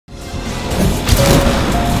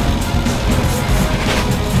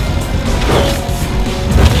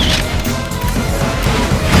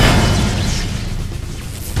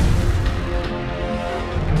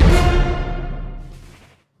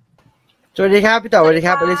วัสดีครับพี่ต่อสวัสดีค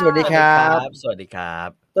รับอลิสสวัสดีครับสวัสดีครับ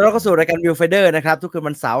ต้อนรับเข้าสู่รายการ Viewfinder นะครับทุกคืน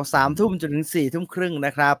วันเสาร์3 ทุ่มจนถึง4 ทุ่มครึ่งน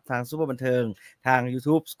ะครับทางซูเปอร์บันเทิงทาง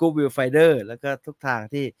YouTube Scoop Viewfinder แล้วก็ทุกทาง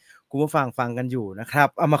ที่คุณผู้ฟังกันอยู่นะครับ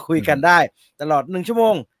เอามาคุยกันได้ตลอด1ชั่วโม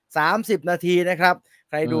ง30นาทีนะครับ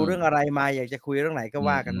ใครดูเรื่องอะไรมาอยากจะคุยเรื่องไหนก็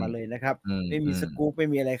ว่ากันมาเลยนะครับไม่มีสกู๊ปไม่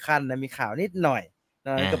มีอะไรขั้นนะมีข่าวนิดหน่อย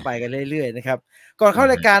นั้นก็ไปกันเรื่อยๆนะครับก่อนเข้า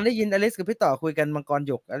รายการได้ยินอลิสกับพี่ต่อคุยกันมังกร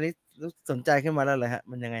หยกอลิสสนใจขึ้นมาแล้วเลยฮะ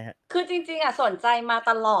มันยังไงฮะคือจริงๆอ่ะสนใจมา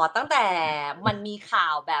ตลอดตั้งแต่มันมีข่า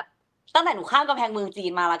วแบบตั้งแต่หนูข้ามกำแพงเมืองจี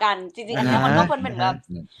นมาละกันจริงๆอันนี้มันก็เป็นเหมือนแบบ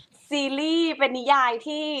ซีรีส์เป็นนิยาย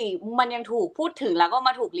ที่มันยังถูกพูดถึงแล้วก็ม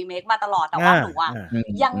าถูกรีเมคมาตลอดแต่ว่าหนูอ่ะ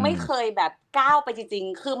ยังไม่เคยแบบก้าวไปจริง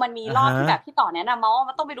ๆคือมันมีรอบที่แบบที่ต่อแนะนำมาว่า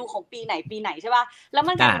มันต้องไปดูของปีไหนใช่ป่ะแล้ว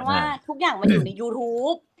มันกลายเป็นว่าทุกอย่างมันอยู่ใน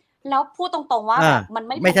YouTubeแล้วพูดตรงๆว่าแบบมัน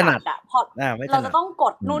ไม่ถนัดอ่ะพอเราจะต้องก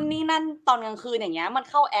ดนู่นนี่นั่นตอนกลางคืนอย่างเงี้ยมัน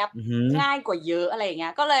เข้าแอปง่ายกว่าเยอะอะไรอย่างเงี้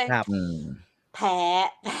ยก็เลยแพ้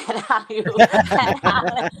ทางอยู่แพ้ทาง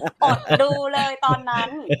เลยอดดูเลยตอนนั้น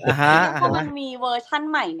เพราะมันมีเวอร์ชั่น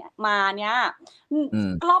ใหม่เนี่ยมาเนี้ย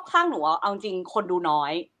รอบข้างหนูเอาจริงคนดูน้อ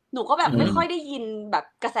ยหนูก็แบบไม่ค่อยได้ยินแบบ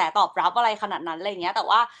กระแสตอบรับอะไรขนาดนั้นอะไรเงี้ยแต่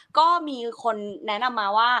ว่าก็มีคนแนะนำมา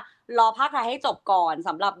ว่ารอภาคไทยให้จบก่อนส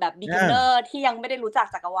ำหรับแบบ beginner ที่ยังไม่ได้รู้จัก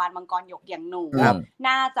จักรวาลมังกรหยกอย่างหนู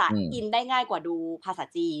น่าจะอินได้ง่ายกว่าดูภาษา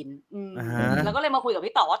จีนแล้วก็เลยมาคุยกับ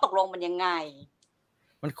พี่ต่อว่าตกลงมันยังไง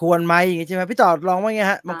มันควรไหมอย่างงี้ใช่ไหมพี่ต่อลองว่าไง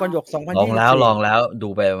ฮะมังกรหยก2024ลองแล้วดู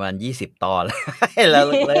ไปประมาณ20 ตอนแล้ว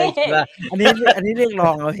เลยอันนี้เรียกล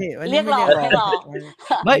องเหรอพี่เรียกลอง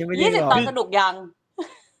ไม่20 ตอนสนุก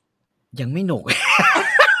ยังไม่หนุก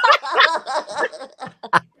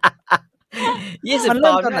มันเ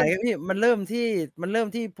ริ่มตอนไหนพี่มันเริ่ม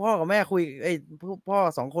ที่พ่อกับแม่คุยพ่อ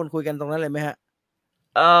2คนคุยกันตรงนั้นเลยไหมฮะ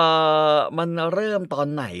มันเริ่มตอน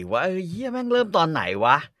ไหนวะเหี้ยแม่งเริ่มตอนไหนว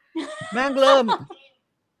ะแม่งเริ่ม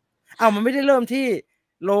มันไม่ได้เริ่มที่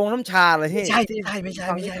โรงน้ำชาเลยที่ไม่ใช่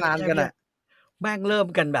ทานกันอ่ะแม่งเริ่ม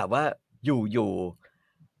กันแบบว่าอยู่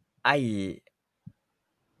ไ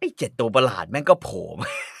อ้7 ตัวประหลาดแม่งก็โผล่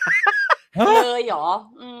เลยเหรอ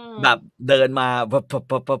แบบเดินมา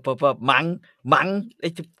มังไอ้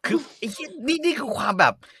คือไอ้นี่คือความแบ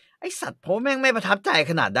บไอ้สัตว์เพราะแม่งไม่ประทับใจ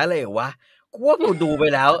ขนาดได้เลยเหรอวะกูว่ากูดูไป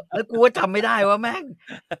แล้วกูว่าจำไม่ได้ว่าแม่ง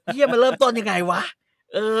เหี้ยมันเริ่มต้นยังไงวะ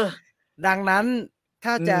ดังนั้น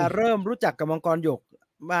ถ้าจะเริ่มรู้จักกับมังกรหยก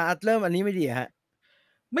มาเริ่มอันนี้ไม่ดีฮะ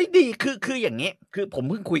ไม่ดีคืออย่างนี้คือผม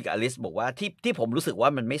เพิ่งคุยกับอลิสบอกว่าที่ผมรู้สึกว่า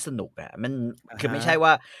มันไม่สนุกอ่ะมันคือไม่ใช่ว่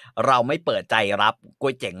าเราไม่เปิดใจรับก๋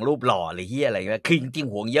วยเจ๋งรูปหล่อหรือเฮียอะไรเงี้ยคือจริง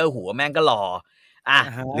ๆหัวเยอะหัวแม่งก็หล่อ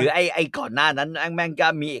หรือไอ้ก่อนหน้านั้นแม่งก็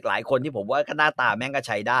มีอีกหลายคนที่ผมว่าก็หน้าตาแม่งก็ใ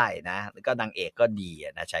ช้ได้นะแล้วก็นางเอกก็ดี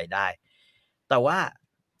นะใช้ได้แต่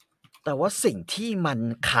ว่าสิ่งที่มัน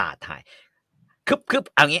ขาดหายคือ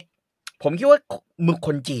เอางี้ผมคิดว่ามึงค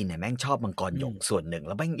นจีนเนี่ยแม่งชอบมังกรหยกส่วนหนึ่งแ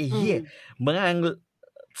ล้วแม่งไอ้เหี้ยแม่ง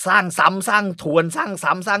สร้างซ้ำสร้างทวนสร้าง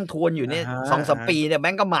ซ้ำสร้างทวนอยู่เนี่ย 2-3 ปีเนี่ยแ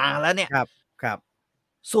ม่งก็มาแล้วเนี่ยครับ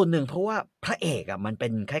ส่วนหนึ่งเพราะว่าพระเอกอ่ะมันเป็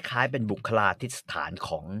นคล้ายๆเป็นบุคลาธิสถานข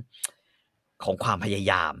องความพยา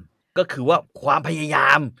ยามก็คือว่าความพยายา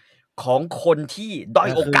มของคนที่ด้อย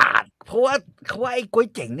โอกาสเพราะว่าไอ้ก๋วย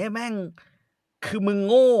เจ๋งเนี่ยแม่งคือมึง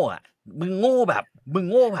โง่แบบ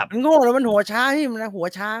โง่แล้วมันหัวช้าที่มันหัว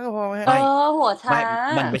ช้าก็พอฮะหัวช้า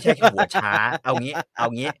มันไม่ใช่หัวช้าเอา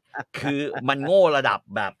งี้คือมันโง่ระดับ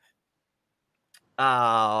แบบ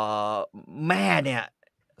แม่เนี่ย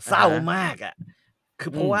เศร้ามากอ่ะคื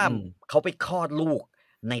อเพราะว่าเขาไปคลอดลูก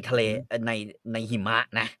ในทะเลในหิมะ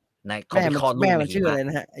นะเขาไปคลอดลูกในหิมะชื่ออะไรน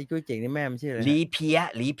ะฮะไอ้กุ้ยเจ๋งนี่แม่มันชื่ออะไรลีเพีย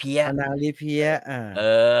นางลีเพีย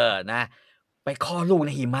นะไปคลอดลูกใ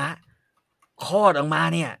นหิมะคลอดออกมา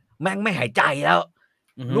เนี่ยแม่งไม่หายใจแล้ว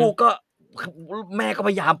ลูกก็แม่ก็พ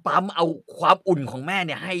ยายามปั๊มเอาความอุ่นของแม่เ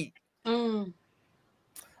นี่ยให้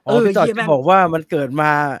พี่ต่อจะบอกว่ามันเกิดม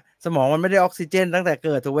าสมองมันไม่ได้ออกซิเจนตั้งแต่เ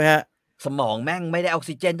กิดถูกไหมฮะสมองแม่งไม่ได้ออก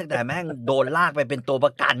ซิเจนตั้งแต่แม่งโดนลากไปเป็นตัวป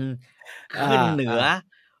ระกันขึ้นเหนือ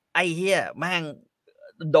ไอ้เหี้ยแม่ง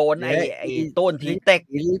โดนไอ้ต้นทีเต็ก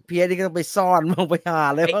ลีเพียนี่ก็ต้องไปซ่อนมั่งไปหา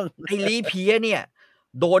เลยบ้างไอ้ลีเพียเนี่ย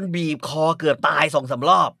โดนบีบคอเกือบตาย 2-3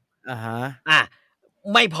 รอบ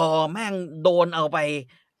ไม่พอแม่งโดนเอาไป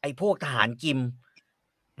ไอ้พวกทหารกิม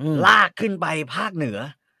ลากขึ้นไปภาคเหนือ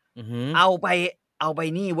เอาไป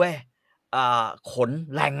นี่เว้ยขน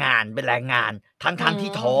แรงงานเป็นแรงงานทั้ง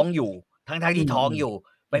ที่ท้องอยู่ทั้งที่ท้องอยู่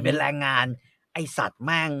ไปเป็นแรงงานไอสัตว์แ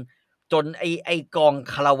ม่งจนไอกอง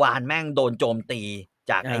คาราวานแม่งโดนโจมตี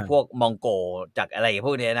จากไอพวกมองโกจากอะไรพ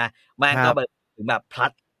วกนี้นะแม่งก็ถึงแบบพลั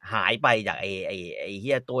ดหายไปจากไอเ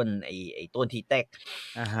ฮียต้นไอต้นทีเต็ก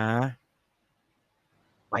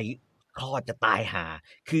ไปคลอดจะตายหา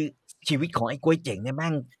คือชีวิตของไอ้ก๋วยเจ๋งเนี่ยแม่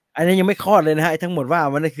ง อันนี้ยังไม่คลอดเลยนะฮะไอ้ทั้งหมดว่า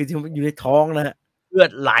มันคือที่อยู่ในท้องนะฮะเลือ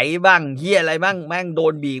ดไหลบ้างเหี้ยอะไรบ้างแม่งโด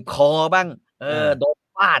นบีบคอบ้างโดน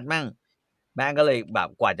ฟาดบ้างแม่งก็เลยแบบ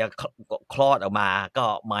กว่าจะคลอดออกมาก็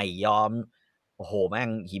ไม่ยอมโอ้โหแม่ง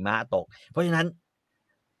หิมะตกเพราะฉะนั้น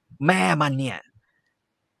แม่มันเนี่ย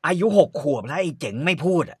อายุ6 ขวบแล้วไอ้เจ๋งไม่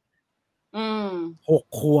พูดอ่ะ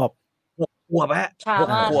6 ขวบฮะ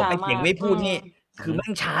6 ขวบไอ้เจ๋งไม่พูดนี่คือแม่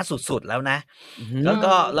งช้าสุดๆแล้วนะแล้ว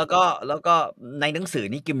ก็ในหนังสือ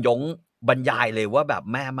นี่กิมยงบรรยายเลยว่าแบบ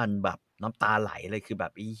แม่มันแบบน้ำตาไหลเลยคือแบ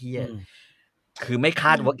บไอ้เหี้ยคือไม่ค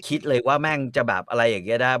าดว่าคิดเลยว่าแม่งจะแบบอะไรอย่างเ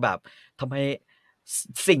งี้ยได้แบบทำไม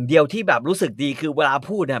สิ่งเดียวที่แบบรู้สึกดีคือเวลา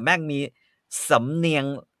พูดเนี่ยแม่งมีสำเนียง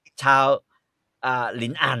ชาวหลิ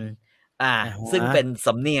นอันซึ่งเป็นส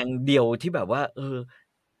ำเนียงเดียวที่แบบว่า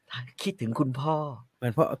คิดถึงคุณพ่อเหมือ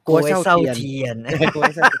นเพราะกลัวเศร้าเทียน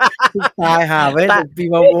ตายหาไว้ปี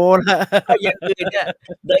มาโบนะอย่างอื่นเนี่ย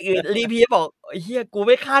อย่างอื่นรีพีบอกเฮียกูไ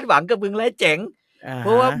ม่คาดหวังกับมึงแล้วเจ๋งเพร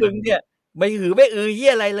าะว่ามึงเนี่ยไม่หือไม่เฮี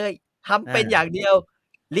ยอะไรเลยทำเป็นอย่างเดียว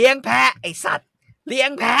เลี้ยงแพะไอสัตว์เลี้ย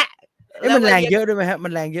งแพะมันแรงเยอะด้วยไหมฮะมั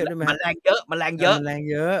นแรงเยอะด้วยไหมมันแรงเย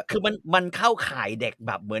อะคือมันเข้าข่ายเด็กแ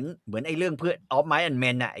บบเหมือนไอ้เรื่องเพื่อนออฟไมค์แอนด์แม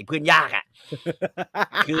นอ่ะไอ้เพื่อนยากอ่ะ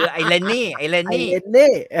คือไอ้เลนนี่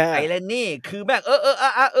คือแม่ง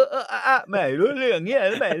ไม่รู้เรื่องเงี้ย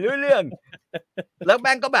ไม่รู้เรื่องแล้วแ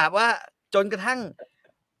ม่งก็แบบว่าจนกระทั่ง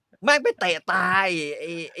แม่งไปเตะตาย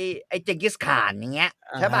ไอ้เจงกิสข่านอย่างเงี้ย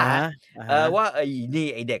ใช่ป่ะว่าไอ้นี่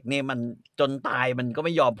ไอ้เด็กนี่มันจนตายมันก็ไ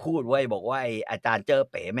ม่ยอมพูดเว้ยบอกว่าไอ้อาจารย์เจ้อ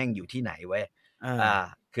เป๋แม่งอยู่ที่ไหนเว้ย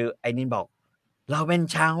คือไอ้นี่บอกเราเป็น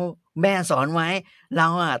ชาวแม่สอนไว้เรา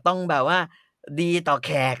ต้องแบบว่าดีต่อแ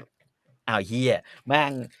ขกเฮียแม่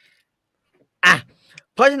ง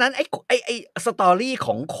เพราะฉะนั้นไอ้สตอรี่ข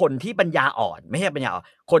องคนที่ปัญญาอ่อนไม่ใช่ปัญญาอ่อน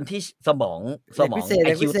คนที่สมองไอ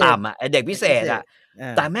คิวต่ำไอเด็กพิเศษ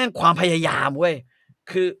แต่แม่งความพยายามเว้ย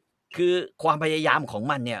คือความพยายามของ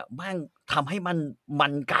มันเนี่ยแม่งทำให้มั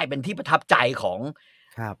นกลายเป็นที่ประทับใจของ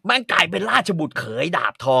แม่งกลายเป็นราชบุตรเขยดา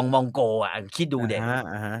บทองมองโกคิดดูเด็ก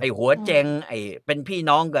ไอหัวเจงไอเป็นพี่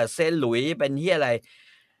น้องกับเซนหลุยเป็นเฮียอะไร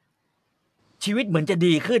ชีวิตเหมือนจะ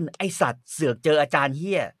ดีขึ้นไอสัตว์เสือกเจออาจารย์เ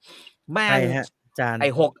ฮียแม่งไ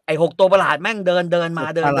อ้6ตัวประหลาดแม่งเดินมา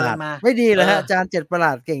ไม่ดีเลยฮะอาจารย์7 ประหล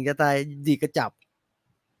าดเก่งจะตายดีกระจับ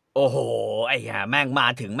โอ้โหไอ้ห่าแม่งมา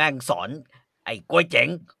ถึงแม่งสอนไอ้กล้วยเจ๋ง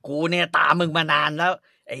กูเนี่ยตามมึงมานานแล้ว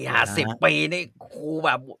ไอ้ห่า10 ปีนี่กูแบ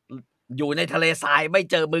บอยู่ในทะเลทรายไม่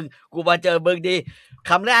เจอมึงกูมาเจอมึงดี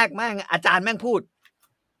คำแรกแม่งอาจารย์แม่งพูด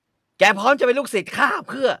แกพร้อมจะเป็นลูกศิษย์ข้า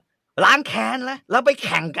เพื่อล้างแค้นแล้วไปแ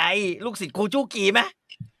ข่งไกลูกศิษย์ครูจู้กีไหม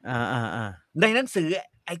ในหนังสือ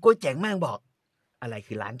ไอ้กล้วยเจ๋งแม่งบอกอะไร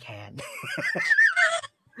คือล้างแค้น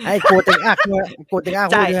ไอ้โกเต็งอักเนี่ยโกเต็งอัก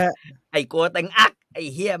เนี่ยไอ้โกเต็งอักไอ้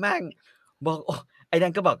เฮียแม่งบอกไอ้นั่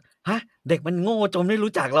นก็บอกฮะเด็กมันโง่จนไม่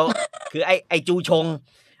รู้จักเราคือไอ้จูชง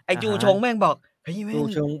แม่งบอกเฮ้ยแม่งจู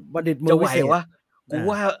ชงบัณฑิตมือวิเศษวะกู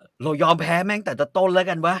ว่าเรายอมแพ้แม่งแต่ต้นแล้ว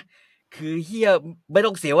กันวะคือเฮียไม่ต้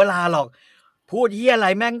องเสียเวลาหรอกพูดเฮียอะไร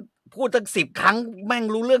แม่งพูดตั้ง10 ครั้งแม่ง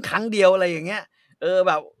รู้เรื่องครั้งเดียวอะไรอย่างเงี้ยแ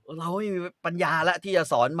บบเราไม่มีปัญญาละที่จะ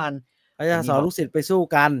สอนมันเขาจะสอนลูกศิษย์ไปสู้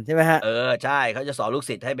กันใช่ไหมฮะใช่เขาจะสอนลูก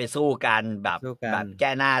ศิษย์ให้ไปสู้กันแบบแก้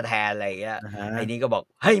หน้าแทนอะไรอย่างเงี้ยไอ้นี่ก็บอก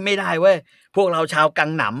เฮ้ยไม่ได้เว้ยพวกเราชาวกัง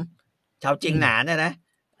หนำชาวจริงหนาเนี่ยนะ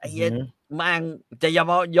ไอ้เหี้ยมั่งจะ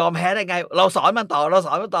ยอมแพ้ได้ไงเราสอนมันต่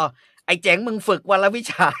อไอ้เจ๋งมึงฝึกวันละวิ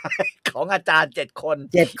ชาของอาจารย์7 คน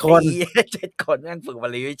7 คนแม่งฝึกวั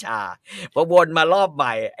นละวิชาพอวนมารอบให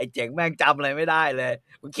ม่ไอ้เจ๋งแม่งจำอะไรไม่ได้เลย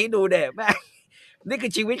มึงคิดดูเด็แม่งนี่คื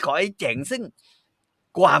อชีวิตของไอ้เจ๋งซึ่ง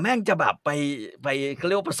กว่าแม่งจะแบบไปเขาเ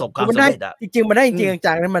รียกว่าประสบความสำเร็จจริงๆมันได้จริง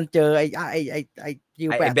จังนั้นมันเจอไอ้ยิ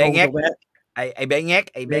วแปดถูกไหมไอ้เบงเ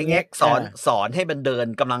ง็กสอนให้มันเดิน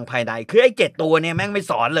กำลังภายในคือไอ้7 ตัวเนี่ยแม่งไม่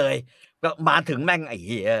สอนเลยก็มาถึงแม่งไอ้เ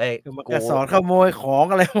หี้ยก็สอนขโมยของ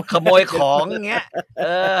อะไรขโมยของเงี้ย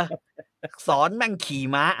สอนแม่งขี่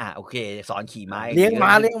ม้าโอเคสอนขี่ม้าเลี้ยงม้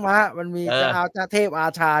ามันมีจะเทพอา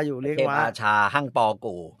ชาอยู่เลี้ยงม้าเทพอาชาหั่งปอ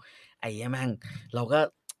กูไอ้แม่งเราก็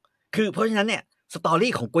คือเพราะฉะนั้นเนี่ยสตอ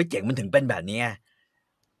รี่ของกล้วยเจ๋งมันถึงเป็นแบบนี้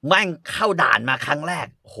แม่งเข้าด่านมาครั้งแรก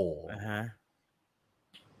โห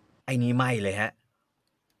ไอ้นี่ไม่เลยฮะ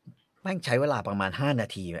แม่งใช้เวลาประมาณ5 นา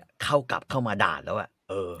ทีกลับเข้ามาด่านแล้ว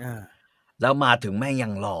แล้วมาถึงแม่งยั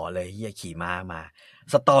งหล่อเลยเฮียขี่ม้ามา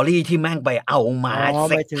สตอรี่ที่แม่งไปเอามา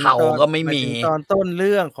เซ็กเทาก็ไม่มีตอนต้นเ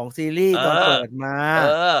รื่องของซีรีส์ตอนเปิดมา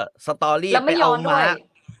สตอรี่ไปเอามา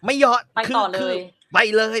ไม่ย้อนไปต่อเลยไป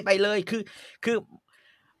เลยคือ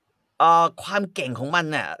ความเก่งของมัน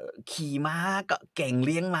น่ะขี่ม้าก็เก่งเ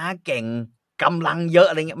ลี้ยงม้าเก่งกำลังเยอะ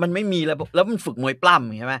อะไรเงี้ยมันไม่มีแล้วมันฝึกมวยปล้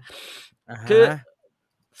ำใช่ไหมคือ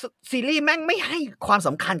ซีรีส์แม่งไม่ให้ความส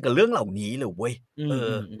ำคัญกับเรื่องเหล่านี้เลยเว้ย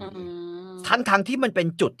ทั้งที่มันเป็น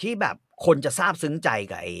จุดที่แบบคนจะซาบซึ้งใจ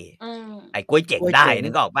กับไอ้กล้วยเจ๋งได้นึ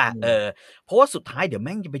กออกป่ะเพราะว่าสุดท้ายเดี๋ยวแ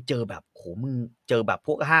ม่งจะไปเจอแบบโหมึงเจอแบบพ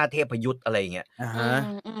วก5 เทพยุทธ์อะไรเงี้ย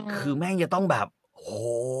คือแม่งจะต้องแบบโห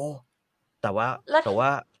แต่ว่า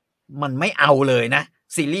มันไม่เอาเลยนะ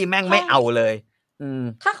ซีรีส์แม่งไม่เอาเลย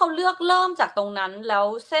ถ้าเขาเลือกเริ่มจากตรงนั้นแล้ว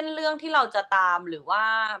เส้นเรื่องที่เราจะตามหรือว่า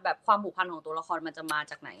แบบความผูกพันของตัวละครมันจะมา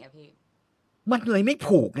จากไหนอะพี่มันเลยไม่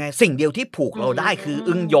ผูกไงสิ่งเดียวที่ผูกเราได้คือ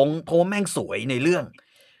อึ้งยงเพราะแม่งสวยในเรื่อง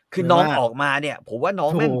คือน้องออกมาเนี่ยผมว่าน้อง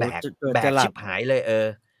แม่งแบกชิบหายเลย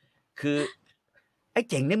คือไอ้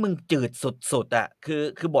เจ๋งนี่มึงจืดสุดๆอ่ะ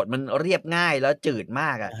คือบทมันเรียบง่ายแล้วจืดม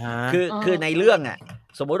ากอ่ะคือในเรื่องอ่ะ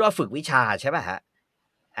สมมติว่าฝึกวิชาใช่ป่ะฮะ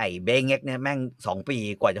ไอ้เบงเง็กเนี่ยแม่ง2 ปี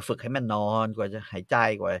กว่าจะฝึกให้มันนอนกว่าจะหายใจ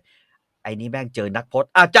กว่าไอ้นี่แม่งเจอนักพจน์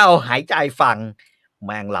เจ้าหายใจฟังแ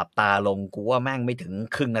ม่งหลับตาลงกูว่าแม่งไม่ถึง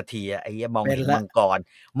ครึ่งนาทีไอ้มองเห็นมังก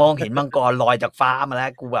รลอยจากฟ้ามาแล้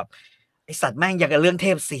วกูแบบไอ้สัตว์แม่งอย่างกับเรื่องเท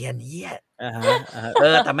พเซียนเหี้ย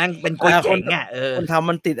แต่แม่งเป็นกล้วยเจ๋งอ่ะคนทำ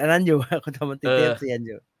มันติดอันนั้นอยู่คนทำมันติดเทพเซียนอ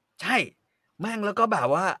ยู่ใช่แม่งแล้วก็แบบ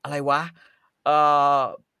ว่าอะไรวะ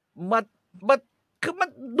มันคือมัน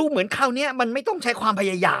ดูเหมือนคราวนี้มันไม่ต้องใช้ความพ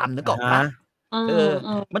ยายามนึกออกปะ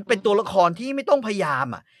มันเป็นตัวละครที่ไม่ต้องพยายาม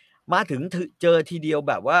อ่ะมาถึงเจอทีเดียว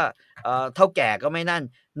แบบว่าเท่าแก่ก็ไม่นั่น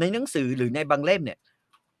ในหนังสือหรือในบางเล่มเนี่ย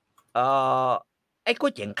ไอ้กล้ว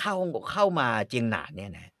ยเจ๋งเข้ามาเจียงหนานเนี่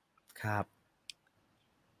ยนะครับ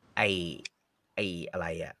ไอ้อะไร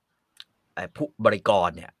อ่ะไอ้ผู้บริกร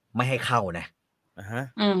เนี่ยไม่ให้เข้านะ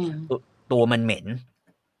ตัวมันเหม็น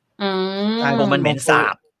ตัวมันเหม็นสา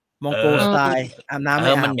บมองโกสไตล์อาบน้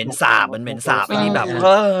ำมันเหม็นสาบไอ้นี่แบบ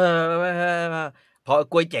พอ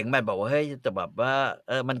กล้วยเจ๋งมันบอกว่าเฮ้ยแต่แบบว่า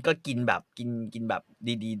มันก็กินแบบกินแบบ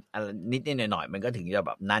ดีๆอะไรนิดหน่อยมันก็ถึงจะแ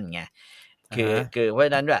บบนั่นไงคือเพราะฉ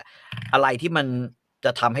ะนั้นแบบอะไรที่มันจ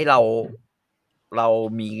ะทำให้เรา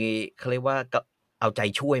มีเขาเรียกว่าเอาใจ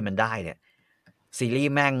ช่วยมันได้เนี่ยซีรี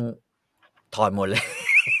ส์แม่งถอดหมดเลย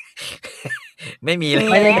ไม่มีเลย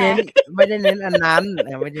ไม่ได้เน้นอันนั้น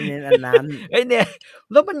ไม่ได้เน้นอันนั้นไอ้เนี่ย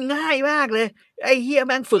แล้วมันง่ายมากเลยไอ้เฮียแ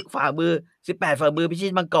ม่งฝึกฝ่ามือ18ฝ่ามือพิชิ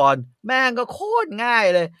ตมังกรแม่งก็โคตรง่าย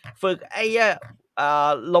เลยฝึกไอ้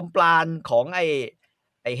ลมปราณของไ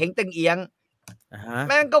อ้เฮงเต็งเอียง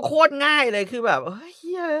แม่งก็โคตรง่ายเลยคือแบบเฮ้ย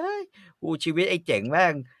ชีวิตไอ้เจ๋งแม่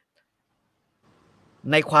ง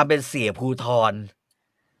ในความเป็นเสียภูธร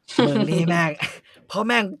มึงนี่แม่งเพราะแ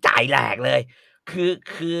ม่งจ่ายแหลกเลย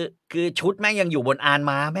คือชุดแม่งยังอยู่บนอาน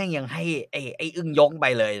ม้าแม่งยังให้ไอ้อึ้งยงไป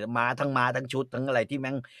เลยม้าทั้งชุดทั้งอะไรที่แ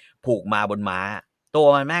ม่งผูกมาบนม้าตัว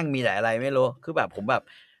มันแม่งมีแต่อะไรไม่รู้คือแบบผมแบบ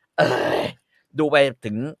ดูไป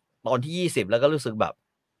ถึงตอนที่20แล้วก็รู้สึกแบบ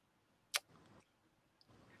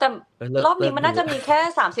แต่รอบนี้มันน่าจะมีแค่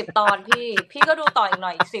30 ตอนพี่ก็ดูต่ออีกหน่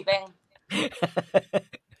อยอีก10เอง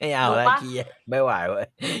ไม่เอาแล้วกี้ไม่ไหวเว้ย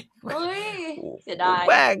เสียดาย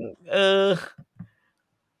แม่ง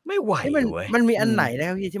ไม่ไหวเว้ยมันมีอันไหนนะค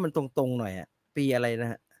รับพี่ที่มันตรงๆหน่อยปีอะไรนะ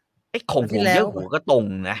ฮะไอ้ของผมเยอะหัวก็ตรง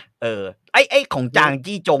นะไอ้ของจาง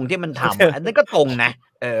จี้จงที่มันทำอันนั้นก็ตรงนะ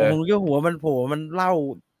ของเยอะหัวมันโผล่มันเล่า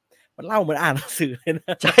เหมือนอ่านหนังสือเลยน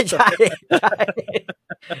ะใช่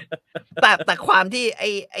แต่ความที่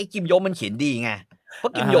ไอ้กิมยงมันเขียนดีไงเพรา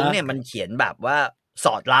ะกิมยงเนี่ยมันเขียนแบบว่าส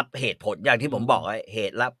อดรับเหตุผลอย่างที่ผมบอกไว้เห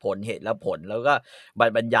ตุและผลแล้วก็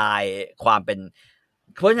บรรยายความเป็น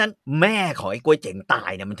เพราะฉะนั้นแม่ของไอ้กล้วยเจ๋งตา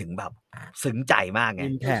ยเนี่ยมันถึงแบบซึ้งใจมากไง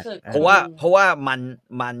เพราะว่า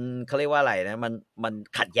มันเขาเรียกว่าอะไรนะมัน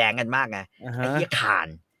ขัดแย้งกันมากไงไอ้เหี้ย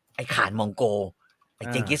ไอ้ข่านมองโกไอ้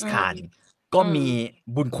เจงกิสข่านก็มี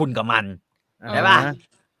บุญคุณกับมันใช่ป่ะ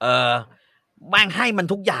แม่งให้มัน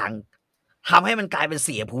ทุกอย่างทำให้มันกลายเป็นเ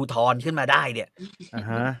สียภูธรขึ้นมาได้เนี่ย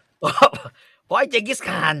เพราะไอ้เจงกิส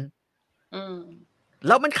ข่านแ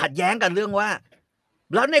ล้วมันขัดแย้งกันเรื่องว่า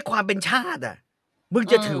แล้วในความเป็นชาติอ่ะมึง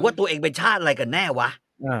จะถือว่าตัวเองเป็นชาติอะไรกันแน่วะ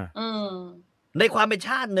ในความเป็นช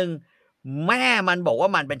าติหนึ่งแม่มันบอกว่า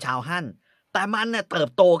มันเป็นชาวฮั่นแต่มันเนี่ยเติบ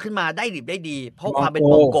โตขึ้นมาได้ดิบได้ดีเพราะความเป็น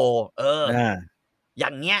มองโกอย่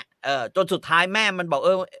างเงี้ยจนสุดท้ายแม่มันบอก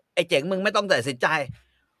ไอ้เจ๋งมึงไม่ต้องตัดสินใจ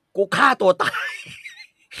กูฆ่าตัวตาย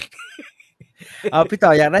พี่ต่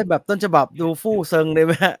ออยากได้แบบต้นฉบับดูฟู่เซิงเลยไ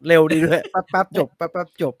หมเร็วดีด้วยแป๊บจบแป๊บ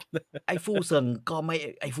จบไอ้ฟู่เซิงก็ไม่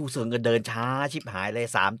ไอ้ฟู่เซิงก็เดินช้าชิบหายเลย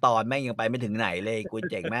3 ตอนแม่งยังไปไม่ถึงไหนเลยกู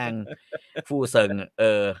เจ๋งแม่งฟู่เซิง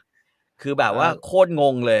คือแบบว่าโคตรง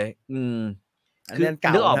งเลยคือ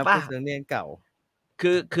นึกออกป่ะเรื่องเรียนเก่า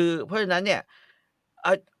คือเพราะฉะนั้นเนี่ย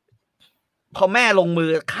พอแม่ลงมือ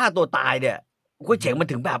ฆ่าตัวตายเนี่ยกูเจ๋งมัน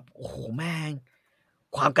ถึงแบบโอ้โหแม่ง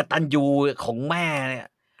ความกตัญญูของแม่เนี่ย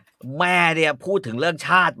แม่เนี่ยพูดถึงเรื่องช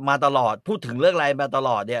าติมาตลอดพูดถึงเรื่องอะไรมาตล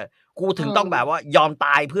อดเนี่ยกูถึงต้องแบบว่ายอมต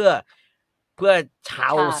ายเพื่อชา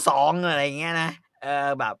วซองอะไรเงี้ยนะ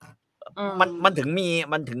แบบมันถึง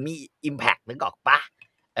มีอิมแพคนึกออกปะ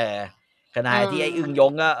ขณะที่ไอ้อึ่งย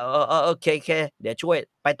งก็โอเคเดี๋ยวช่วย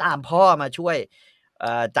ไปตามพ่อมาช่วย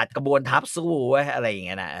จัดกระบวนทัพสู้ไว้อะไรอย่างเ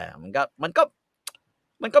งี้ยนะมั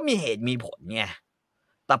นก็มีเหตุมีผลไง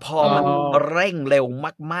แต่พอมันเร่งเร็ว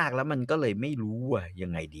มากๆแล้วมันก็เลยไม่รู้ว่ายั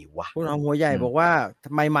งไงดีวะคุณเอาหัวใหญ่บอกว่า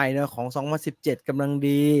ใหม่ๆเนี่ยของ2017กำลัง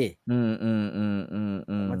ดี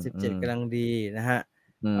2017กำลังดีนะฮะ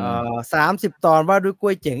30 ตอนว่าด้วยกล้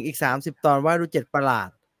วยเจ๋งอีก30 ตอนว่าด้วย7ประหลาด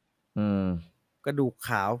กระดูกข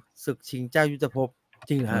าวศึกชิงเจ้ายุทธภพ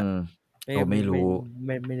จริงเหรอฮะไม่รู้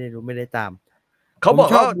ไม่ได้รู้ไม่ได้ตามเขาบอก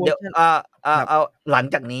ว่าเดี๋ยวเอาหลัง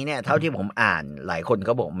จากนี้เนี่ยเท่าที่ผมอ่านหลายคนเข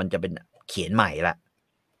าบอกมันจะเป็นเขียนใหม่ละ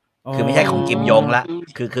คือไม่ใช่ของกิมยงละ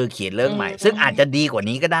คือเขียนเรื่องใหม่ซึ่งอาจจะดีกว่า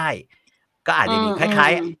นี้ก็ได้ก็อาจจะดีคล้า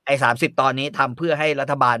ยๆไอ้30 ตอนนี้ทำเพื่อให้รั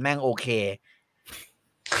ฐบาลแม่งโอเค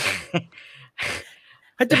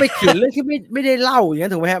เขาจะไปเขียนเรื่องที่ไม่ได้เล่าอย่างนั้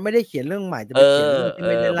นถูกไหมฮะไม่ได้เขียนเรื่องใหม่จะไปเขียนเรื่องที่ไ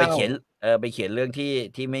ม่ได้เล่าไปเขียนเรื่อง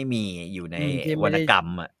ที่ไม่มีอยู่ในวรรณกรรม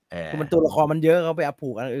อ่ะคือมันตัวละครมันเยอะเขาไปเอาผู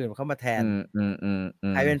กอันอื่นเข้ามาแทน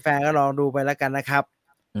ใครเป็นแฟนก็ลองดูไปแล้วกันนะครับ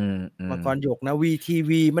มังกรหยกนะ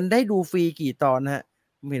VTV มันได้ดูฟรีกี่ตอนฮะ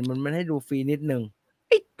ผมเห็นมันให้ดูฟรีนิดนึง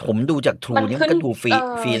ผมดูจากทรูนี่มันก็ดูฟ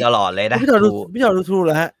รีตลอดเลยนะพี่จอดูทรูเห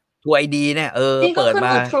รอฮะทรูไอดีเนี่ยเปิดม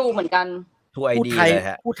าทรูเหมือนกันทรูไอดีเลย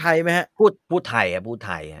ฮะพูดไทยไหมฮะพูดไทยพูดไ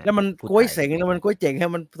ทยแล้วมันกล้วยเจ๋งแล้วมันกล้วยเจ๋งฮ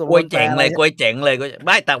ะมันกล้วยเจ๋งเลยไ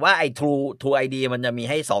ม่แต่ว่าไอ้ทรูไอดีมันจะมี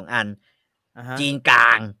ให้2อันจีนกล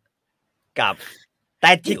างกับใ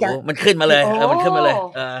ต้จิ๋วมันขึ้นมาเลยมันขึ้นมาเลย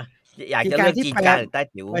อยากจะเลือกจีนกลางหรือใต้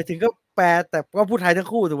จิ๋วหมายถึงก็แปลแต่ก็พูดไทยทั้ง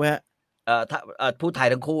คู่ถูกไหมฮะถ้าพูดไทย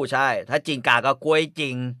ทั้งคู่ใช่ถ้าจีนกลางก็กล้วยจริ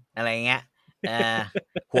งอะไรเงี้ย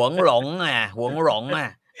หวงหลง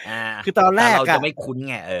คือตอนแรกเราจะไม่คุ้น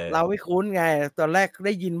ไงเราไม่คุ้นไงตอนแรกไ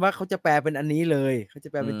ด้ยินว่าเขาจะแปลเป็นอันนี้เลยเขาจะ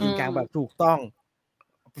แปลเป็นจีนกลางแบบถูกต้อง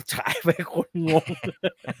ฉายไปคนงง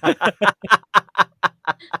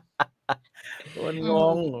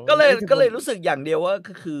ก็เลยรู้สึกอย่างเดียวว่า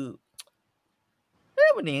ก็คือ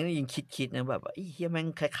วันนี้ยังคิดนะแบบไอ้เหี้ยแม่ง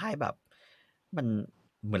คล้ายๆแบบมัน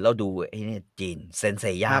เหมือนเราดูไอ้นี่จีนเซนเซ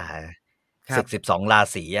ย่าศึก12 รา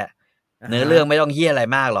ศีอ่ะเนื้อเรื่องไม่ต้องเหี้ยอะไร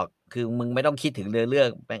มากหรอกคือมึงไม่ต้องคิดถึงเนื้อเรื่อง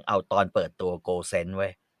แม่งเอาตอนเปิดตัวโกเซนไว้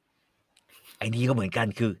ไอ้นี่ก็เหมือนกัน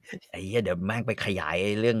คือไอ้เหี้ยเดี๋ยวแม่งไปขยาย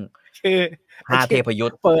เรื่อง5 เทพยุท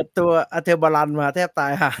ธ์เปิดตัวอเทบาลันมาแทบตา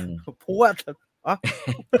ยค่ะพูด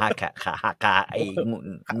หักขาไอ้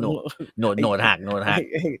โหนดหัก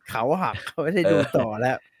เขาหักเขาไม่ได้ดูต่อแ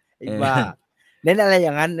ล้วไอ้บ้าเน้นอะไรอ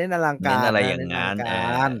ย่างนั้นเน้นอลังการอะไรอย่างนั้น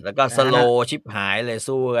แล้วก็สโลชิบหายเลย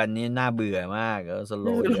สู้กันนี่น่าเบื่อมากสโล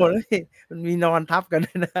มันมีนอนทับกัน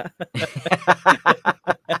นะ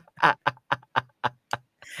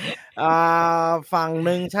ฝั่งห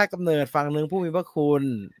นึ่งชาติกำเนิดฝั่งหนึ่งผู้มีพระคุณ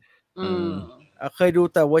เคยดู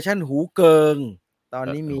แต่เวอร์ชันหูเกิงตอน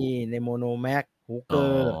นี้มีในโมโนแม็กหูเกิ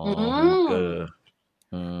ง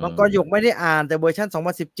มังกรหยกไม่ได้อ่านแต่เวอร์ชัน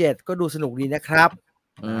2017ก็ดูสนุกดีนะครับ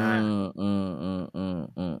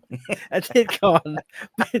อาทิตย์ก่อน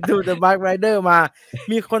ไปดู The Dark Rider มา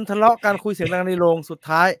มีคนทะเลาะกันคุยเสียงดังในโรงสุด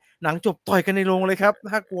ท้ายหนังจบต่อยกันในโรงเลยครับ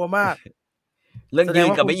น่ากลัวมากเรื่องยืน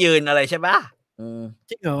กับไม่ยืนอะไรใช่ปะ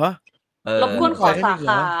จริงเหรอรบกวนขอสา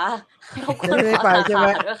ขาจะได้ไปใช่ไหม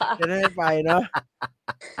จะได้ไปเนาะ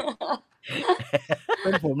เป็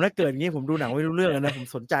นผมนะเกิดงี้ผมดูหนังไม่รู้เรื่องนะผม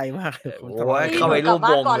สนใจมากเข้าไปรูป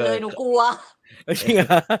วงเลยหนูกลัวจริงเหร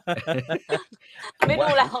อไม่ดู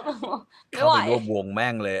แล้วไม่ไหวรูปวงแม่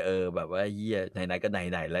งเลยแบบว่าเหี้ยไหนๆก็ไ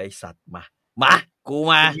หนๆแล้วไอ้สัตว์มากู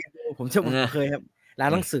มาผมเคยครับร้า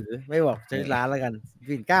นหนังสือไม่บอกใช้ร้านแล้วกัน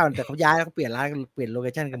ปิ่นเก้าแต่เขาย้ายแล้วเขาเปลี่ยนร้านเปลี่ยนโลเค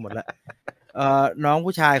ชั่นกันหมดแล้วน้อง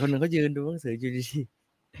ผู้ชายคนหนึ่งเขายืนดูหนังสืออยู่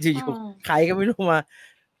ใครก็ไม่รู้มา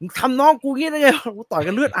ทำน้องกูงี้ได้ไงกูต่อย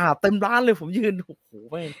กันเลือดอาบเต็มร้านเลยผมยืนโอ้โห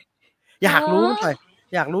ไม่อยากรู้มัน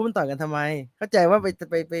ต่อยกันทำไมเข้าใจว่าไป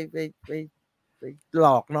หล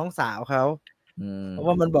อกน้องสาวเขาเพราะ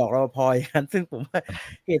ว่ามันบอกเราพออย่างนั้นซึ่งผมว่า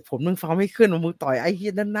เหตุผลมึงฟังไม่ขึ้นมึงต่อยไอ้เหี้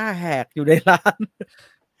ยนั่นหน้าแหกอยู่ในร้าน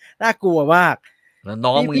น่ากลัวมากแล้ว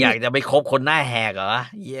น้องมึงอยากจะไปคบคนหน้าแหกเหรอ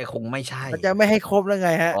เหี้ยคงไม่ใช่จะไม่ให้คบแล้วไง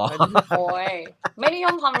ฮะโอ้ยไม่นิย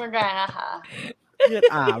มความรุนแรงนะคะเลือด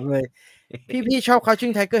อาบเลยพี่ชอบ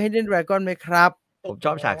Crouching Tiger Hidden Dragon ไหมครับผมช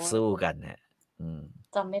อบฉากสู้กันเนี่ย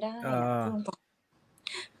จำไม่ได้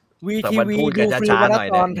VTV ดูฟรีวันละ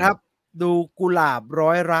ตอนครับดูกุหลาบร้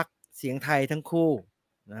อยรักเสียงไทยทั้งคู่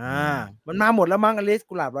มันมาหมดแล้วมั้งอลิส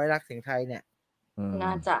กุหลาบร้อยรักเสียงไทยเนี่ย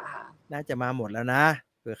น่าจะมาหมดแล้วนะ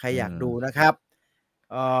เผื่อใครอยากดูนะครับ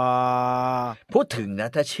พูดถึงนะ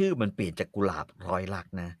ถ้าชื่อมันเปลี่ยนจากกุหลาบร้อยลักษ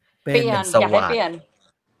ณ์นะ เปลี่ยนอยากให้เปลี่ยน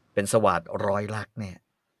เป็นสวัสดร้อยลักษณ์เนี่ย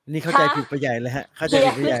นี่เข้าใจผิดไปใหญ่เลยฮะเข้าใจผิ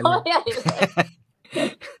ดไปใหญ่เลย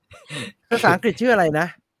ภาษาอังกฤษชื่ออะไรนะ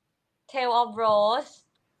Tale of Rose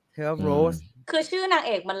Tale of Rose คือชื่อนางเ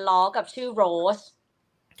อกมันล้อกับชื่อ Rose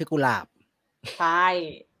ชื่อกุหลาบใช่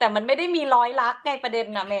แต่มันไม่ได้มีร้อยลักษณ์ไงประเด็น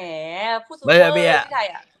นะแหมผู้สูงอายุที่ไทย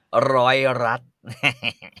อะร้อยรัด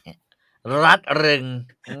รัดรึง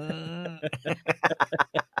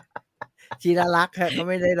จีรารักษ์ฮะเขา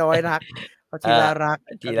ไม่ได้ร้อยรักเขาจีรารักษ์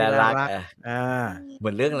เหมื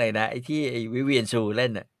อนเรื่องอะไรนะไอ้ที่ไอ้วิเวียนซูเล่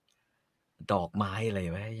นน่ะดอกไม้อะไร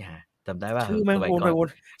วะอย่าจำได้ป่ะชื่อแม่งวนไปวน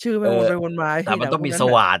ชื่อแม่งวนไปวนมาแต่มันต้องมีส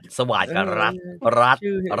วัสดกับรั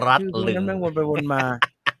ดลึงแม่งวนไปวนมา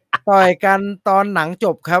ต่อยกันตอนหนังจ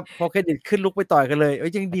บครับพอเครดิตขึ้นลุกไปต่อยกันเลย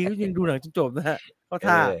ยังดีก็ยังดูหนังจนจบนะฮะเขา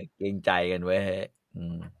ท่าเกรงใจกันเว้ย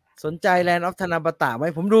สนใจแลนด์ออฟธนาบตะไหม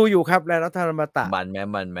ผมดูอยู่ครับแลนด์ออฟธนาบตะมั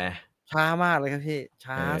นไหมช้ามากเลยครับพี่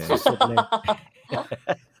ช้าสุดๆเลย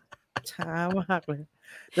ช้ามากเลย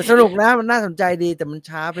แต่สนุกนะมันน่าสนใจดีแต่มัน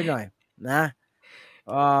ช้าไปหน่อยนะ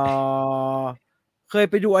เคย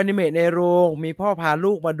ไปดูอนิเมะในโรงมีพ่อพา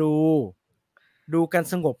ลูกมาดูกัน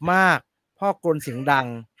สงบมากพ่อกรนเสียงดัง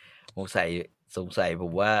สงสัยผ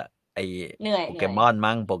มว่าไอ้โปเกมอน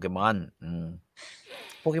มั้งโปเกมอน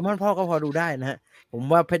พ่อก็พอดูได้นะฮะผม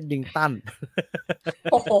ว่าเพชรดิงตัน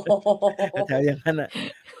แถวอย่างนั้นอ่ะ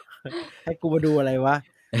ให้กูมาดูอะไรวะ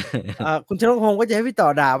คุณชนกพงศ์ก็จะให้พี่ต่อ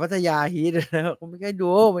ด่าพัทยาฮีทนะผมไม่ได้ดู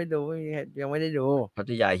ยังไม่ได้ดูพั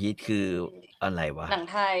ทยาฮีทคืออะไรวะหนัง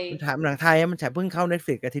ไทยมันฉายเพิ่งเข้า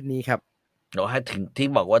Netflix อาทิตย์นี้ครับเราให้ถึงที่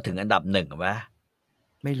บอกว่าถึงอันดับ1ป่ะ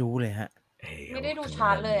ไม่รู้เลยฮะไม่ได้ดูชา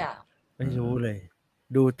ร์ตเลยอ่ะไม่รู้เลย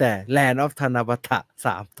ดูแต่ Land of Tanabata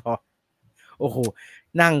 3 ตอนโอ้โห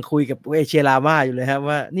นั่งคุยกับเอเชียรามาอยู่เลยครับ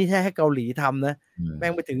ว่านี่แค่ให้เกาหลีทำนะแม่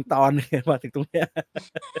งไปถึงตอนมาถึงตรงเนี้ย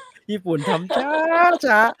ญี่ปุ่นทำช้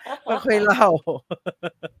าไม่เคยเล่า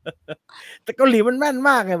แต่เกาหลีมันแม่น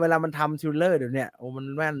มากไงเวลามันทำทริลเลอร์เดี๋ยวนี้โอ้มัน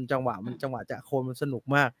แม่นจังหวะจะโคนมันสนุก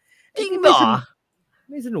มากจริงเหรอ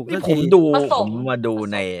ไม่สนุกผมมาดู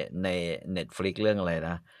ใน Netflix เรื่องอะไร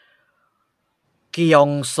นะกิยอ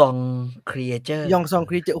งซองครีเอเตอร์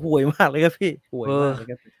ห่วยมากเลยครับพี่ห่วยมากเลย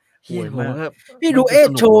ครับห่วยมากพี่ดู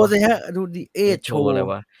โชว์สิฮะดูดิโชว์อะไร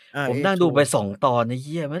วะผมนั่งดูไป2 ตอนนะเ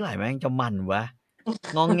หี้ยเมื่อไหร่แม่งจะมันวะ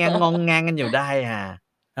งองแงกันอยู่ได้ฮะ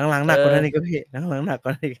หลังหนักกว่านั้นอีกครับพี่หลังหนักกว่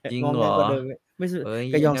านั้นอีกจริงเหรอไม่สนุก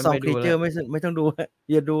กยองซองครีเจอร์ไม่ต้องดู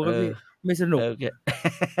อย่าดูครับพี่ไม่สนุก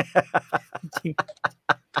จริง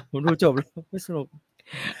ผมดูจบแล้วไม่สนุก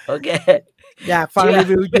โอเคอยากฟังรี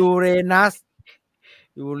วิวยูเรนัส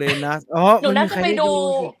อ๋อหนูน่าจะไปดู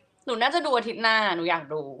หนูน่าจะดูอาทิตย์หน้าหนูอยาก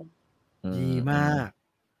ดูดีมาก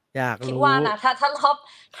อยากรู้คิดว่านะ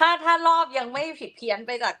ถ้ารอบยังไม่ผิดเพี้ยนไป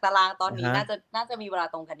จากตารางตอนนี้น่าจะมีเวลา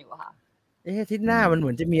ตรงกันอยู่ค่ะอาทิตย์หน้ามันเหมื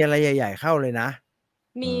อนจะมีอะไรใหญ่ๆเข้าเลยนะ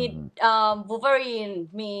มีWolverine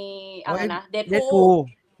มีอะไรนะเดดพู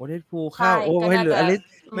ลเข้าโอ้ไม่เหลืออลิส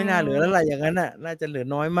ไม่น่าเหลือแล้วอะไรอย่างนั้นน่ะน่าจะเหลือ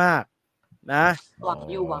น้อยมากนะหวัง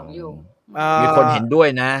อยู่มีคนเห็นด้วย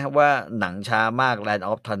นะว่าหนังช้ามาก Land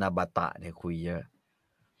of Tanabata เนี่ยคุยเยอะ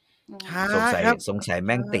สงสัยแ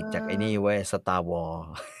ม่งติดจากไอ้นี่เว้ย Star Wars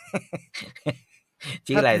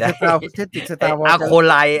ชื่ออะไรนะติด Star Wars อะโค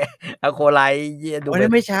ไลดู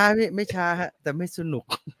ไม่ช้าพี่ไม่ช้าฮะแต่ไม่สนุก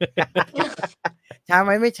ช้าไห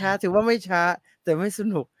มไม่ช้าถือว่าไม่ช้าแต่ไม่ส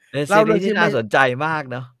นุกเราเรื่องที่น่าสนใจมาก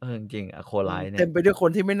เนาะจริงๆอะโคไลเนี่ยเต็มไปด้วยคน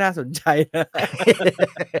ที่ไม่น่าสนใจนะ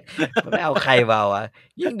ไม่เอาใครมาวะ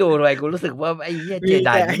ยิ่งดูไปกูรู้สึกว่าไอ้เหี้ยเจไ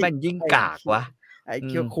ดนี่มันยิ่งกากวะไอ้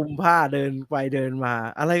เกี่ยวคุมผ้าเดินไปเดินมา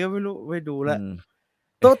อะไรก็ไม่รู้ไม่ดูแล้ว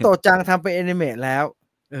โตจังทำเป็นแอนิเมะแล้ว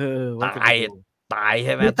ตายใ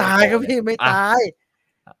ช่ไหมไม่ตายครับพี่ไม่ตาย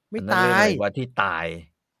ว่าที่ตาย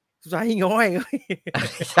สุดท้ายง่อย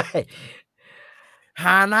ใช่ฮ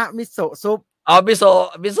านะมิโซะซุปมิโซ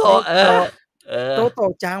โต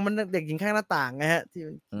จังมันเด็กหญิงข้างหน้าต่างไงฮะที่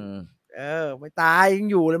ไม่ตายยัง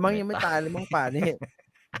อยู่เลยมั้งยังไม่ตายเลยมั้งป่านี่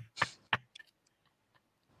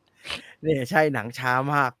เนี่ยใช่หนังช้า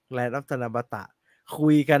มากแลนด์ออฟธนาบตะคุ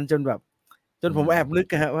ยกันจนผมแอบลึก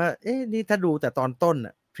ฮะว่านี่ถ้าดูแต่ตอนต้นอ่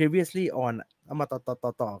ะ previously on อ่ะเอามา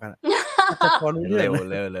ต่อกันจะพอรู้เรื่อง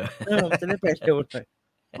เร็วจะได้ไปเร็วหน่อย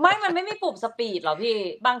มันไม่มีปุ่มสปีดหรอพี่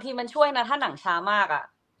บางทีมันช่วยนะถ้าหนังช้ามากอ่ะ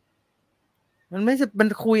มัน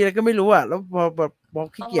คุยอะไรก็ไม่รู้อ่ะแล้วพอ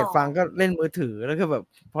ขี้เกียจฟังก็เล่นมือถือแล้วก็แบบ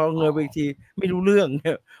พอเงยไปอีกทีไม่รู้เรื่องเ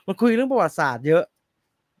นี่ยมันคุยเรื่องประวัติศาสตร์เยอะ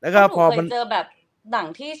แล้วก็พอมันเจอแบบ หนัง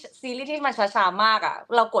ที่ซีรีส์ที่มันช้าๆมากอ่ะ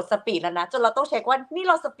เรากดสปีดแล้วนะจนเราต้องเช็คว่านี่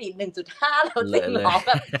เราสปีด 1.5 แล้วจริงเหรอแ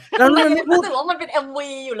บบ แล้ว มัน มันไม่พู รู้ ด สึกว่ามันเป็น MV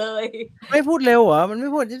อยู่เลย ไม่พูดเร็วเหรอมันไม่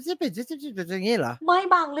พูดจิ๊บอย่างงี้เหรอ ไม่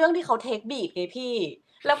บางเรื่องที่เขาเทคบีทไงพี่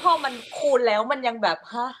แล้วพอมันคูณแล้วมันยังแบบ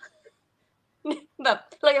ฮะแบบ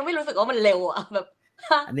เรายังไม่รู้สึกว่ามันเร็วอ่ะแบบ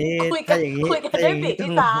ฮะ อันนี้ คุยกั ถ้าน อย่างนี้ คุยกัน ถ้าอ ด้วย ย่าง บี นี้ ทที่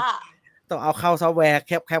ช้า ต้องเอาเข้าซอฟต์แวร์แ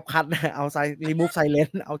คปคัทเอารีมูฟไซเลน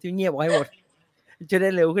เอาที่เงียบไว้หมดจะได้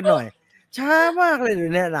เร็วขึ้นหน่อย ช้ามากเลย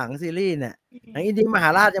เนี่ยหนังซีรีส์เนี่ยหนังอินดี้มหา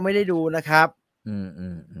ราชยังไม่ได้ดูนะครับ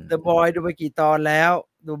The Boy ดูไปกี่ตอนแล้ว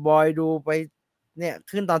The Boy ดูไปเนี่ย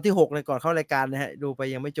ขึ้นตอนที่6เลยก่อนเข้ารายการนะฮะดูไป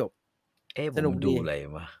ยังไม่จบ สนุกดูอะไร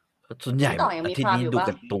วะส่วนใหญ่ พี่ต่อยัง อา มี ทิต พราม ย์นี้ อยู่ ดู ปะ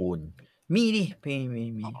การ์ตูนมีดิ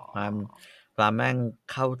มีความแม่ง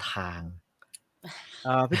เข้าทาง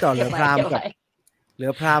พี่ต่อเหลือพรามกับ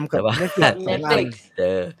แต่ว่า Netflix สองอัน Netflix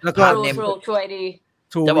แล้วก็ ช่วยดี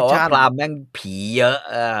True จะบอกว่า Vision พรามแม่งผีเยอะ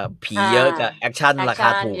ผีเยอะกับแอคชั่นราคา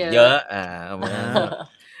ถูกเยอะ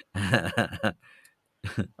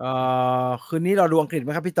คืนนี้เราดูอังกฤษไหม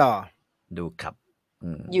ครับพี่ต่อ ดูครับ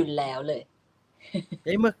อยู่แล้วเลย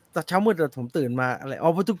เมื่อเช้ามืดผมตื่นมาอะไร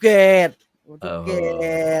โปรตุเกส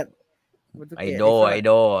ไอโด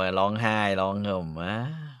ร้องไห้ร้องห่ม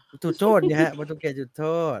จุดโทษเนี่ยฮะโปรตุเกสจุดโท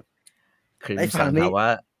ษ คือสั่งถามว่า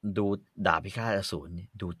ดูดาบพิฆาตอสูร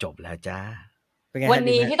ดูจบแล้วจ้าวัน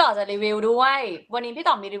นี้พี่ต่อจะรีวิวด้วยวันนี้พี่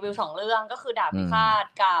ต่อมีรีวิว2เรื่องก็คือดาบพิฆาต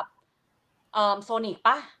กับโซนิกป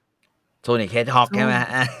ะโซนิกเฮดฮอกใช่ไหม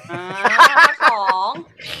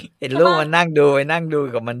2เห็นลูกมันนั่งดู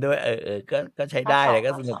กับมันด้วยก็ใช้ได้เลย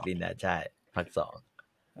ก็สนุกดีนะใช่ภาค 2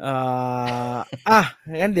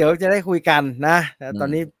งั้นเดี๋ยวจะได้คุยกันนะตอน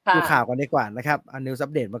นี้ดูข่าวกันดีกว่านะครับเอานิวส์อั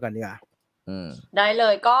ปเดตมาก่อนดีกว่าได้เล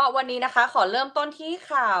ยก็วันนี้นะคะขอเริ่มต้นที่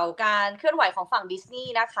ข่าวการเคลื่อนไหวของฝั่งดิสนี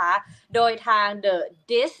ย์นะคะโดยทาง The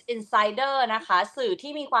Dis Insider นะคะสื่อ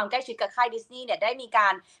ที่มีความใกล้ชิดกับค่ายดิสนีย์เนี่ยได้มีกา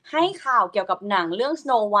รให้ข่าวเกี่ยวกับหนังเรื่อง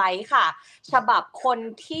Snow White ค่ะฉบับค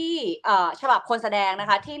นแสดงนะ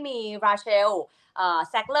คะที่มีราเชล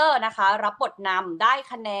แซกเลอร์นะคะรับบทนำได้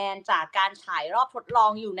คะแนนจากการฉายรอบทดลอ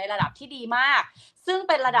งอยู่ในระดับที่ดีมากซึ่งเ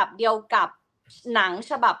ป็นระดับเดียวกับหนัง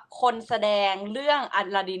ฉบับคนแสดงเรื่องอ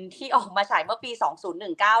ลาดินที่ออกมาฉายเมื่อปี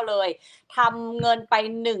 2019 เลยทำเงินไป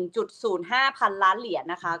 1.05 พันล้านเหรียญ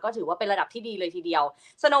นะคะก็ถือว่าเป็นระดับที่ดีเลยทีเดียว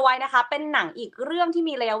Snow White นะคะเป็นหนังอีกเรื่องที่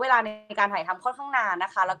มีระยะเวลาในการถ่ายทำค่อนข้างนานน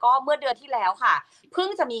ะคะแล้วก็เมื่อเดือนที่แล้วค่ะเพิ่ง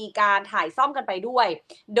จะมีการถ่ายซ่อมกันไปด้วย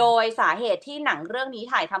โดยสาเหตุที่หนังเรื่องนี้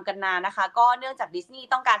ถ่ายทำกันนานนะคะก็เนื่องจากดิสนีย์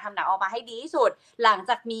ต้องการทำหนังออกมาให้ดีที่สุดหลัง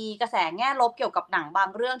จากมีกระแสแง่ลบเกี่ยวกับหนังบาง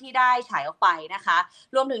เรื่องที่ได้ฉายออกไปนะคะ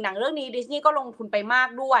รวมถึงหนังเรื่องนี้ดิสนีย์ก็ลงทุนไปมาก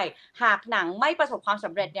ด้วยหากหนังไม่ประสบความส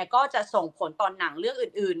ำเร็จเนี่ยก็จะส่งผลต่อหนังเรื่อง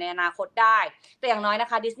อื่นๆในอนาคตได้แต่อย่างน้อยนะ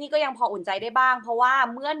คะดิสนีย์ก็ยังพออุ่นใจได้บ้างเพราะว่า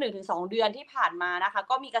เมื่อ 1-2 เดือนที่ผ่านมานะคะ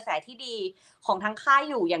ก็มีกระแสที่ดีของทั้งค่าย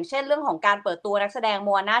อยู่อย่างเช่นเรื่องของการเปิดตัวนักแสดงโม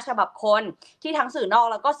อาน่าฉบับคนที่ทั้งสื่อนอก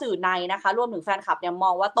แล้วก็สื่อในนะคะรวมถึงแฟนคลับเนี่ยม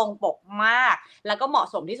องว่าตรงปกมากแล้วก็เหมาะ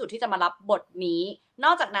สมที่สุดที่จะมารับบทนี้น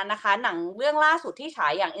อกจากนั้นนะคะหนังเรื่องล่าสุดที่ฉา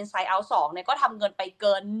ยอย่าง Inside Out 2เนี่ยก็ทำเงินไปเ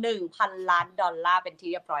กิน $1,000 ล้านเป็นที่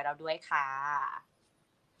เรียบร้อยแล้วด้วยค่ะ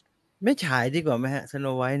ไม่ฉายดีกว่าไหมฮะ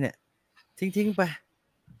Snow White เนี่ยทิ้งไป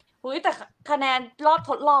แต่คะแนนรอบ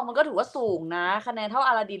ทดลองมันก็ถือว่าสูงนะคะแนนเท่า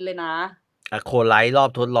อลาดินเลยนะโคไลท์รอบ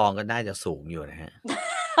ทดลองก็น่าจะสูงอยู่นะฮะ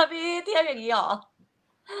พี่เทียบอย่างนี้หรอ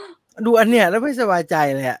ดูอันเนี้ยแล้วไม่สบายใจ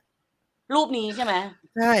เลยอะรูปนี้ใช่ไหม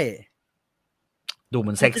ใช่ดู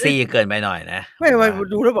มันเซ็กซี่เกินไปหน่อยนะไม่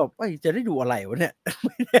ดูแล้วแบบจะได้ดูอะไรวะเนี่ยไ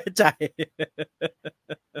ม่แน่ใจ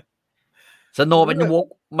สโนว์เป็นวก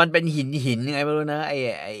มันเป็นหินยังไงไม่รู้นะ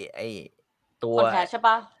ไอตัวคนแคะใช่ป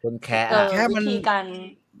ะคนแคะมันกัน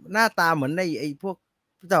หน้าตาเหมือนไอพวก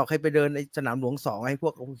พี่ต่อเคยไปเดินในสนามหลวง2ไอ้พ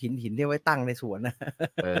วกหินที่ไว้ตั้งในสวนนะ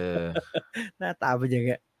หน้าตาเป็นยังไ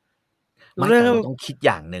งเรื่องต้องคิดอ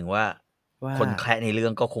ย่างหนึ่งว่าคนแคะในเรื่อ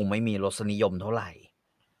งก็คงไม่มีรสนิยมเท่าไหร่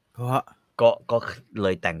เพราะก็เล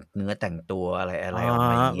ยแต่งเนื้อแต่งตัวอะไรออก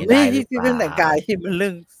มาอย่างนี้ได้ที่เรื่องแต่งกายที่มันเรื่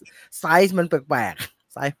องไซส์มันแปลก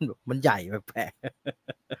ๆไซส์มันใหญ่แปลก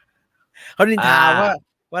ๆเขานินทา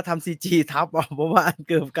ว่าทำซีจีทับเพราะว่าเ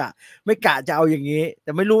กินกะไม่กะจะเอาอย่างนี้แ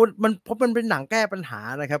ต่ไม่รู้มันเพราะมันเป็นหนังแก้ปัญหา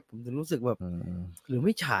นะครับผมจะรู้สึกแบบหรือไ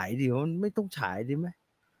ม่ฉายดีมันไม่ต้องฉายดีไหม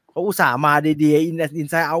เขาอุตส่าห์มาดีๆอิน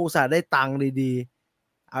ไซด์เอาอุตส่าห์ได้ตังค์ดี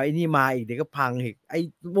ๆเอาไอ้นี่มาอีกเดี๋ยวก็พังอีกไอ้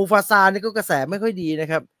มูฟาซานี่ก็กระแสไม่ค่อยดีน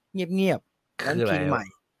ะครับเงียบๆแล้วคิงใหม่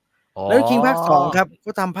แล้วคิงภาค2ครับ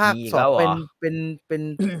ก็ทำภาค2เป็น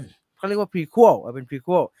เขาเรียกว่าพรีควลเป็นพรีค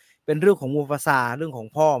วลเป็นเรื่องของมูฟาซาเรื่องของ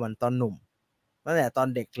พ่อมันตอนหนุ่มตั้งแต่ตอน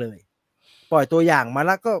เด็กเลยปล่อยตัวอย่างมาแ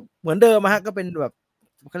ล้วก็เหมือนเดิมฮะก็เป็นแบบ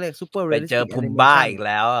เขาเรียกซูเปอร์เรลิสติกไปเจอพุมบ้าอีกแ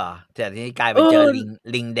ล้วอ่ะแต่ที่กลายเป็นเจอ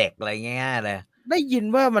ลิงเด็กอะไรง่ายๆเลย ได้ยิน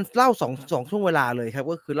ว่ามันเล่าสองช่วงเวลาเลยครับ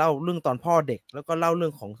ก็คือเล่าเรื่องตอนพ่อเด็กแล้วก็เล่าเรื่อ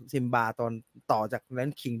งของซิมบาตอนต่อจากแล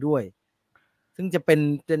นคิงด้วยซึ่งจะเป็น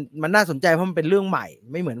มันน่าสนใจเพราะมันเป็นเรื่องใหม่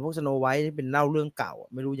ไม่เหมือนพวกสโนไวท์ที่เป็นเล่าเรื่องเก่า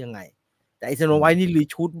ไม่รู้ยังไงแต่ไอ้สโนไวท์นี่รี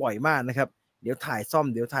ชูตบ่อยมากนะครับเดี๋ยวถ่ายซ่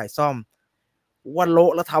อมวันโล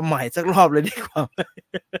ะแล้วทำใหม่สักรอบเลยดีกว่า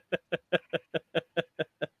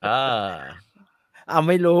ไ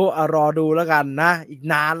ม่รู้รอดูแล้วกันนะอีก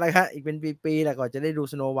นานแล้วครับอีกเป็นปีๆแหละก่อนจะได้ดู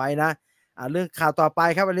สโนไวท์นะเรื่องข่าวต่อไป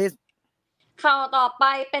ครับอลิสข่าวต่อไป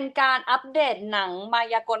เป็นการอัปเดตหนังมา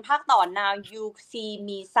ยากลภาคต่อ Now You See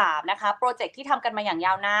Me 3นะคะโปรเจกต์ที่ทำกันมาอย่างย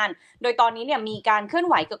าวนานโดยตอนนี้เนี่ยมีการเคลื่อนไ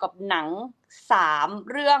หวเกี่ยวกับหนัง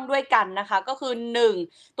3เรื่องด้วยกันนะคะก็คือ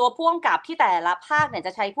1ตัวพ่วงกับที่แต่ละภาคเนี่ยจ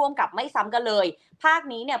ะใช้พ่วงกับไม่ซ้ำกันเลยภาค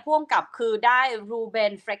นี้เนี่ยพ่วงกับคือได้รูเบ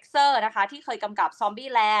นเฟร็กเซอร์นะคะที่เคยกำกับ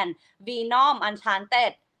Zombieland Venom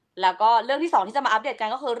Unchartedแล้วก็เรื่องที่2ที่จะมาอัปเดตกัน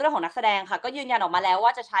ก็คือเรื่องของนักแสดงค่ะก็ยืนยันออกมาแล้วว่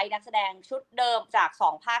าจะใช้นักแสดงชุดเดิมจาก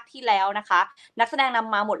2ภาคที่แล้วนะคะนักแสดงน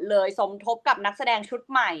ำมาหมดเลยสมทบกับนักแสดงชุด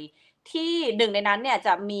ใหม่ที่หนึ่งในนั้นเนี่ยจ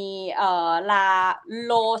ะมีลาโ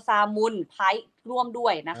ลซามุนไพร่วมด้ว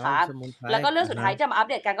ยนะคะแล้วก็เรื่องสุดท้ายจะมาอัป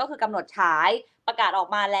เดตกันก็คือกำหนดฉายประกาศออก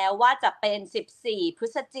มาแล้วว่าจะเป็น14พฤ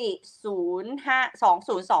ศจิกายน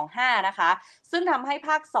2025นะคะซึ่งทำให้ภ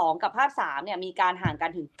าค2กับภาค3เนี่ยมีการห่างกั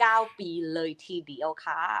นถึง9ปีเลยทีเดียว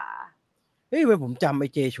ค่ะเฮ้ยผมจำไอ้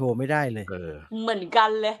เจโชไม่ได้เลยเหมือนกัน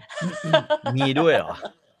เลยมีด้วยเหรอ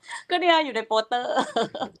ก็เนี่ยอยู่ในโปสเตอร์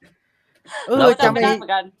จำ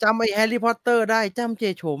ไอ้แฮร์รี่พอตเตอร์ได้จำเจ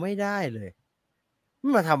โชไม่ได้เลยมั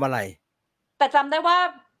นมาทำอะไรแต่จำได้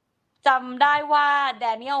ว่าแด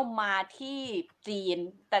เนียลมาที่จีน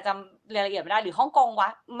แต่จำรายละเอียดไม่ได้หรือฮ่องกงวะ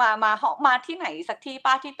มาที่ไหนสักที่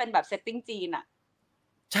ป้าที่เป็นแบบเซตติ้งจีนอ่ะ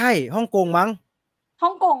ใช่ฮ่องกงมั้งฮ่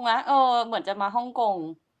องกงนะเหมือนจะมาฮ่องกง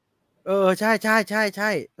ใช่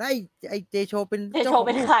แล้วไอ้เจโชเป็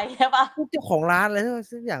นใครใช่ปะเจ้าของร้านอะไร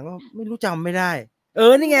สักอย่างก็ไม่รู้จำไม่ได้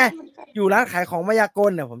นี่ไงอยู่ร้านขายของมายาก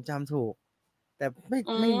ลเนี่ยผมจำถูกแต่ไ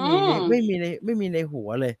ม่มีในหัว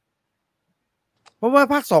เลยเพราะว่า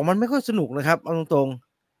ภาค2มันไม่ค่อยสนุกนะครับเอาตรง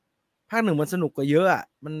ๆภาค1มันสนุกกว่าเยอะอ่ะ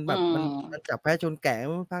มันแบบมันจับแพ้ชนแกะ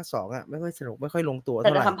ภาค2อ่ะไม่ค่อยสนุกไม่ค่อยลงตัวเท่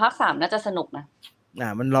าไหร่แต่ทำภาค3น่าจะสนุกนะ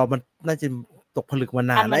มันน่าจะตกผลึกมา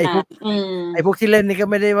นานแล้วไอ้พวกที่เล่นนี่ก็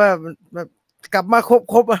ไม่ได้ว่ากลับมา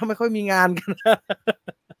ครบไม่ค่อยมีงานกัน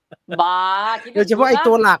บ้าโดยเฉพาะไอ้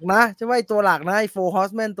ตัวหลักนะไอ้โฟร์ฮอ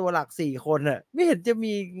สแมนตัวหลัก4คนน่ะไม่เห็นจะ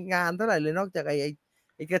มีงานเท่าไหร่เลยนอกจากไ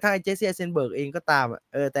อ้กระทั่งไอ้เจสซี่ ไอเซนเบิร์กเองก็ตาม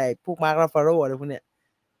แต่พวกมาร์ค ราฟาโรอะไรพวกเนี้ย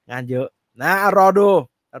งานเยอะนะรอ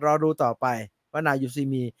ดูต่อไปว่านายูซี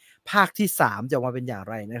มีภาคที่3จะออกมาเป็นอย่าง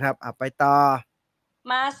ไรนะครับไปต่อ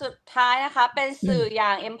มาสุดท้ายนะคะเป็นสื่ออย่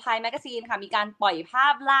าง Empire Magazine ค่ะมีการปล่อยภา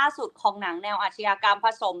พล่าสุดของหนังแนวอาชญากรรมผ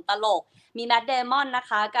สมตลกมีแมทเดมอนนะ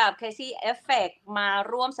คะกับเคซี่เอฟเฟกต์มา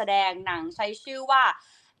ร่วมแสดงหนังใช้ชื่อว่า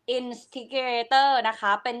Instigators นะค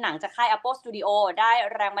ะเป็นหนังจากค่าย Apple Studio ได้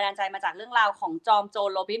แรงบันดาลใจมาจากเรื่องราวของจอมโจร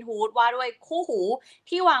โรบินฮูดว่าด้วยคู่หู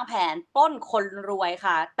ที่วางแผนปล้นคนรวย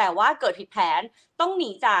ค่ะแต่ว่าเกิดผิดแผนต้องหนี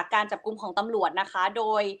จากการจับกุมของตำรวจนะคะโด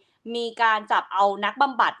ยมีการจับเอานักบ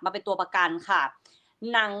ำบัดมาเป็นตัวประกันค่ะ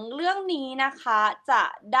หนังเรื่องนี้นะคะจะ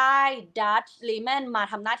ได้ดัชลีแมนมา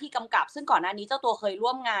ทำหน้าที่กำกับซึ่งก่อนหน้านี้เจ้าตัวเคยร่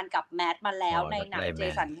วมงานกับแมทมาแล้วในหนังเจ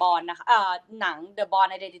สันบอนนะคะหนัง The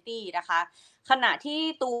Bourne Identity นะคะขณะที่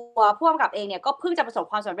ตัวผู้กำกับเองเนี่ยก็เพิ่งจะประสบ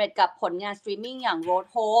ความสำเร็จกับผลงานสตรีมมิ่งอย่าง Road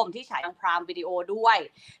Home ที่ฉายทาง Prime Video ด้วย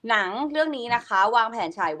หนังเรื่องนี้นะคะวางแผน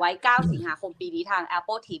ฉายไว้9 สิงหาคมปีนี้ทาง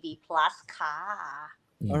Apple TV Plus ค่ะ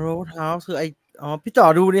Road House คือพี่ต่อ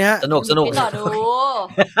ดูนี่ฮะสนุกพี่ต่อดู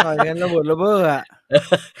ต่อยกันระเบิดอ่ะ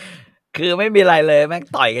คือไม่มีอะไรเลยแม่ง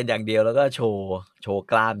ต่อยกันอย่างเดียวแล้วก็โชว์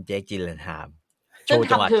กล้ามเจ๊จิลเลนฮามโชว์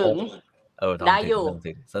จังหวะชกได้อยู่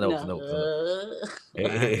สนุก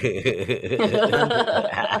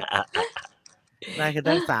ได้คือ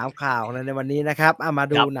ทั้ง3ข่าวในวันนี้นะครับมา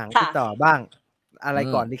ดูหนังที่ต่อบ้างอะไร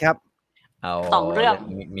ก่อนดีครับเอา2เรื่อง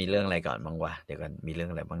มีเรื่องอะไรก่อนบ้างวะเดี๋ยวกันมีเรื่อง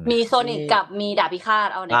อะไรบ้างมีโซนิกกับมีดาบพิฆาต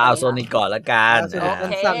เอาโซนิกก่อนละกัน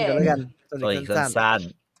สั้นๆกันแล้วกันโซนิกสั้น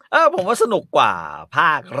ผมว่าสนุกกว่าภ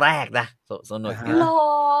าคแรกนะสนุกหรอ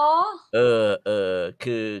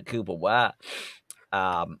คือผมว่า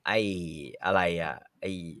ไออะไรอ่ะ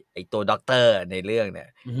ไอตัวด็อกเตอร์ในเรื่องเนี่ย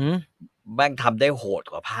แม่งทำได้โหด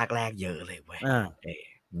กว่าภาคแรกเยอะเลยเว้ย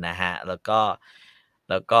นะฮะแล้วก็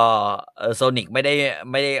โซนิกไม่ได้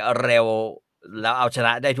เร็วแล้วเอาชน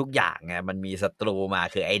ะได้ทุกอย่างไงมันมีศัตรูมา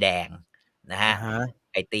คือไอ้แดงนะฮะ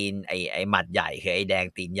ไอ้ตีนไอ้หมัดใหญ่คือไอ้แดง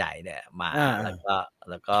ตีนใหญ่เนี่ยมาแ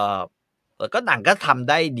ล้วก็หนังก็ทำ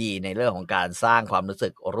ได้ดีในเรื่องของการสร้างความรู้สึ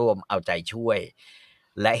กร่วมเอาใจช่วย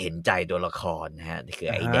และเห็นใจตัวละครนะฮะคือ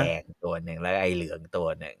ไอ้แดงตัวหนึ่งแล้วไอ้เหลืองตัว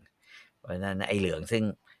หนึ่งเพราะฉะนั้นไอ้เหลืองซึ่ง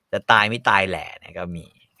แต่ตายไม่ตายแหล่เนี่ยก็มี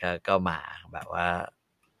ก็มาแบบว่า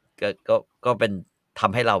ก็เป็นท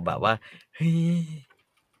ำให้เราแบบว่าเฮ้ย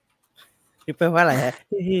คือแปลว่าอะไรฮะ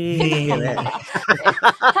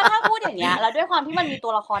ถ้าพูดอย่างเงี้ยแล้วด้วยความที่มันมีตั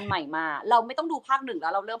วละครใหม่มาเราไม่ต้องดูภาค1แล้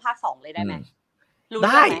วเราเริ่มภาค2เลยได้ไหม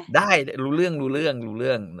ได้รู้เรื่อง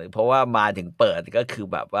เพราะว่ามาถึงเปิดก็คือ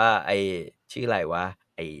แบบว่าไอชื่ออะไรวะ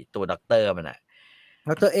ไอตัวด็อกเตอร์มันอะ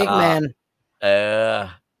ด็อกเตอร์เอ็กแมน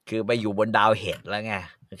คือไปอยู่บนดาวเห็ดแล้วไง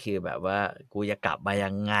ก็คือแบบว่ากูจะกลับมายั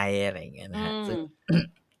งไงอะไรอย่างเงี้ยนะฮะซึ่ง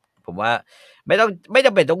ผมว่าไม่จ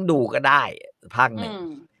ำเป็นต้องดูก็ได้ภาค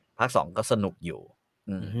1ภาค2ก็สนุกอยู่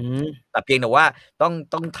แต่เพียงแต่ว่า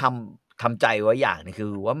ต้องทำใจไว้อย่างนึงคื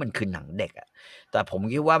อว่ามันคือหนังเด็กอะแต่ผม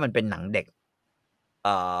คิดว่ามันเป็นหนังเด็ก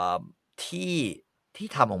ที่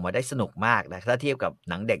ทำออกมาได้สนุกมากนะถ้าเทียบกับ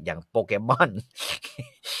หนังเด็กอย่างโปเกมอน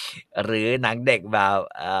หรือหนังเด็กแบบ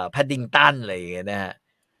แพดดิงตันอะไรอย่างเงี้ยนะฮะ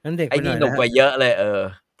ไอ้นี่หนุกกว่าเยอะเลย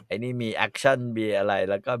ไอ้นี่มีแอคชั่นมีอะไร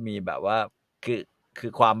แล้วก็มีแบบว่าคื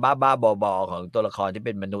อความบ้าบอของตัวละครที่เ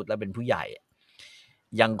ป็นมนุษย์และเป็นผู้ใหญ่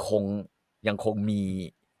ยังคง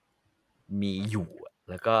มีอยู่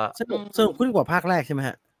แล้วก็สนุกขึ้นกว่าภาคแรกใช่ไหมฮ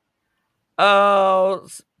ะ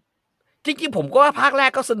จริงๆผมก็ว่าภาคแร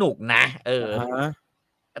กก็สนุกนะ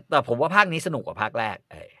แต่ผมว่าภาคนี้สนุกกว่าภาคแรก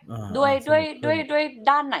ด้วย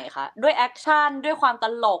ด้านไหนคะด้วยแอคชั่นด้วยความต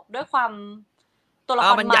ลกด้วยความตัวละค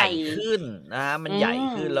รมันใหญ่ขึ้นนะมันใหญ่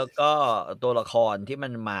ขึ้นแล้วก็ตัวละครที่มั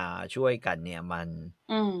นมาช่วยกันเนี่ยมัน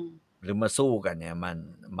หรือมาสู้กันเนี่ย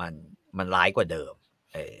มันร้ายกว่าเดิม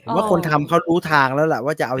ว่าคนทำเขารู้ทางแล้วแหละ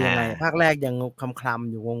ว่าจะเอายังไงภาคแรกยังคล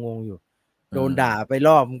ำอยู่งงอยู่โดนด่าไปร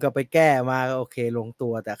อบมันก็ไปแก้มาก็โอเคลงตั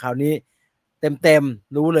วแต่คราวนี้เต็ม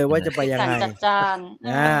รู้เลยว่าจะไปยังไง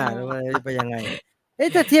รู้เลยจะไปยังไง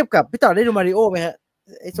ถ้าเทียบกับพี่ต่อได้ดูมาริโอไหมฮะ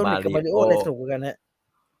ไอ้โซนิกกับมาริโออะไรสนุกกว่ากันฮะ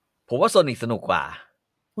ผมว่าโซนิกสนุกกว่า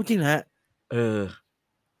พูดจริงนะฮะ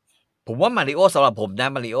ผมว่ามาริโอสำหรับผมนะ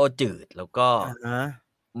มาริโอจืดแล้วก็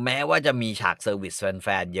แม้ว่าจะมีฉากเซอร์วิสแฟ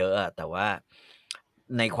นๆเยอะแต่ว่า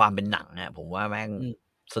ในความเป็นหนังเนี่ยผมว่าแม่ง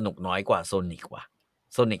สนุกน้อยกว่าโซนิกว่ะ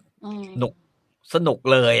โซนิกสนุก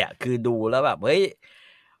เลยอ่ะคือดูแล้วแบบเฮ้ย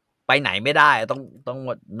ไปไหนไม่ได้ต้อง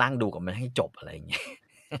นั่งดูกับมันให้จบอะไรอย่างเงี้ย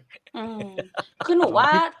คือหนูว่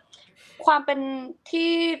าความเป็น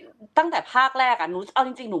ที่ตั้งแต่ภาคแรกอ่ะหนูเอาจ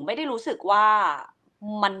ริงๆหนูไม่ได้รู้สึกว่า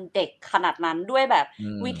มันเด็กขนาดนั้นด้วยแบบ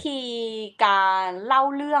วิธีการเล่า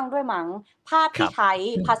เรื่องด้วยมั้งภาพที่ใช้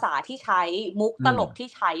ภาษาที่ใช้มุกตลกที่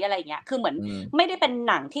ใช้อะไรเงี้ยคือเหมือนไม่ได้เป็น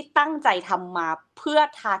หนังที่ตั้งใจทำมาเพื่อ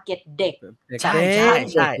ทาร์เก็ตเด็กใช่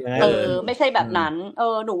ไม่ใช่แบบนั้น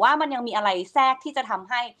หนูว่ามันยังมีอะไรแทรกที่จะทำ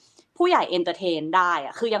ให้ผู้ใหญ่เอนเตอร์เทนได้อ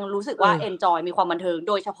ะคือยังรู้สึกว่าเอนจอยมีความบันเทิง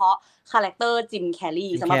โดยเฉพาะคาแรคเตอร์จิมแคร์รี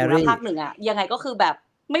สำหรับหนูภาค1อ่ะยังไงก็คือแบบ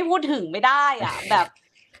ไม่พูดถึงไม่ได้อ่ะแบบ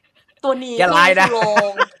ตัวนี้อย่าร้ายนะ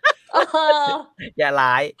อย่า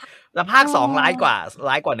ร้ายแล้วภาค2ร้ายกว่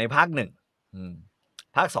าในภาค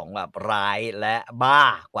1ภาค2แบบร้ายและบ้า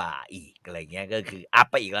กว่าอีกอะไรเงี้ยก็คืออัพ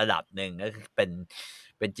ไปอีกระดับนึงก็คือเ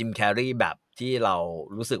ป็นจิมแคร์รีแบบที่เรา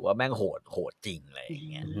รู้สึกว่าแม่งโหดจริงอะไรอย่าง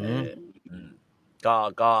เงี้ย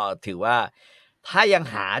ก็ถือว่าถ้ายัง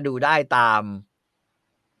หาดูได้ตา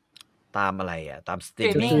มอะไรอ่ะตามสตรี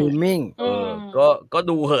มมิ่งก็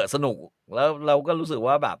ดูเหอะสนุกแล้วเราก็รู้สึก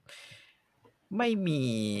ว่าแบบไม่มี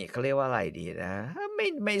เขาเรียกว่าอะไรดีนะ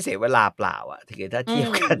ไม่เสียเวลาเปล่าอ่ะถ้าเทียบ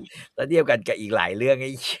กันกับอีกหลายเรื่องไ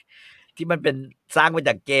อ้ที่มันเป็นสร้างมาจ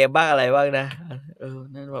ากเกมบ้างอะไรบ้างนะ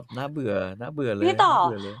นั่นแบบน่าเบื่อเลยพี่ต่อ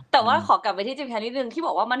แต่ว่าขอกลับไปที่จิมแคร์นิดนึงที่บ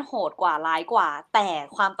อกว่ามันโหดกว่าร้ายกว่าแต่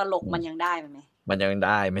ความตลกมันยังได้ไหมมันยังไ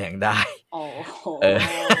ด้โอ้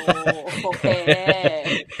โอเค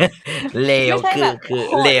เลวคือ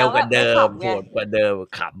เลวกว่าเดิมโหดกว่าเดิม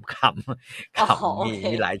ขำ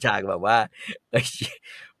มีหลายฉากแบบว่า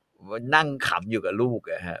นั่งขำอยู่กับลูก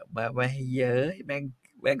อะฮะไม่ให้เยอะแ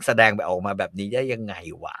ม่งแสดงไปออกมาแบบนี้ได้ยังไง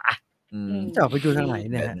วะจะไปดูทางไหน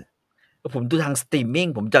เนี่ยผมดูทางสตรีมมิ่ง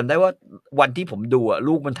ผมจำได้ว่าวันที่ผมดูอะ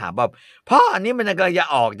ลูกมันถามแบบพ่ออันนี้มันกำลังจะ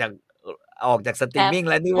ออกจากสตรีมมิ่ง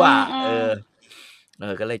แล้วนี่ว่า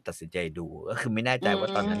ก็เลยตัดสินใจดูก็คือไม่แน่ใจว่า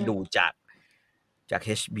ตอนนั้นดูจาก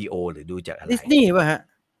HBO หรือดูจากอะไรดิสนีย์ป่ะฮะ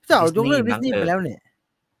เจ้ายกเลิกดิสนีย์ไปแล้วเนี่ย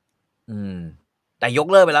แต่ยก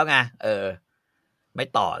เลิกไปแล้วไงไม่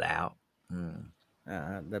ต่อแล้ว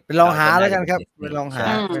ไปลองหาแล้วกันครับไปลองหา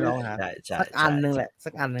สักอันนึงแหล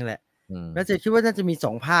ะแล้วจะคิดว่าน่าจะมี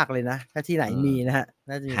2ภาคเลยนะถ้าที่ไหนมีนะฮะ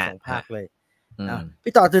น่าจะมี2ภาคเลย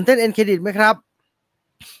พี่ต่อตื่นเต้นเอ็นเครดิตไหมครับ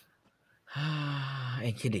เ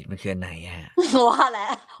อ็นเครดิตมันคือไหนฮะว่าแล้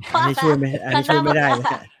วอันนี้ช่วยไม่ได้น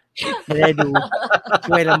ะไม่ได้ดู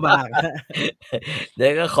ช่วยลำบากเดี๋ย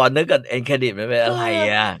วก็ขอนึกกันเอ็นเครดิตมันเป็นอะไร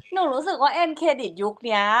อ่ะหนูรู้สึกว่าเอ็นเครดิตยุคเ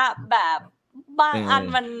นี้ยแบบบางอัน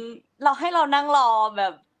มันเราให้เรานั่งรอแบ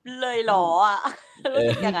บ เลยเหรออ่ะรู้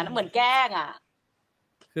สึกอย่างนั้นเหมือนแกล้งอ่ะ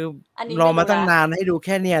คือรอมาตั้งนานให้ดูแ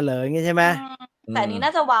ค่เนี้ยเลยงี้ใช่ไหมแต่อันนี้น่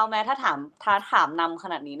าจะว้าวไหมถ้าถามนำข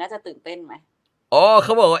นาดนี้น่าจะตื่นเต้นไหมอ๋อเข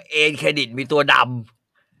าบอกว่าเอ็นเครดิตมีตัวด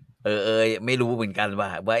ำไม่รู้เหมือนกัน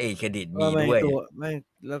ว่าเอ็นเครดิตมีด้วย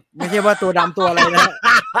ไม่ใช่ว่าตัวดำตัวอะไรนะ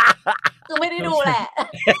คือไม่ได้ดูแหละ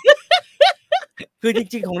คือจ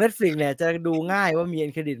ริงๆของ Netflix เนี่ยจะดูง่ายว่ามีเอ็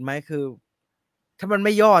นเครดิตไหมคือถ้ามันไ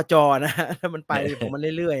ม่ย่อจอนะถ้ามันไปของมัน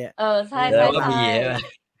เรื่อยๆใช่ใช่ใช่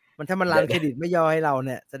มันถ้ามันรันเครดิตไม่ย่อให้เราเ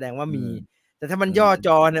นี่ยแสดงว่ามีแต่ถ้ามันย่อจ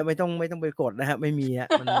อเนี่ยไม่ต้องไปกดนะฮะไม่มีฮะ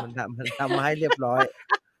มันทำมาให้เรียบร้อย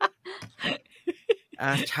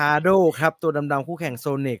ชาโดว์ครับตัวดำๆคู่แข่งโซ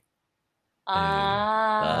นิก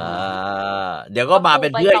เดี๋ยวก็มาเป็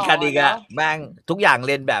นเพื่อนกันอีกอะแม่งทุกอย่างเ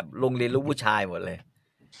รียนแบบโรงเรียนลูกผู้ชายหมดเลย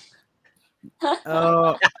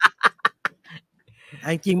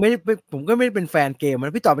จริงๆไม่ผมก็ไม่ได้เป็นแฟนเกมน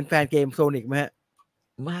ะพี่ต่อเป็นแฟนเกมโซนิกไหมฮะ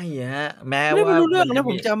ไม่ฮะแม้ว่าไม่รู้เรื่องนะ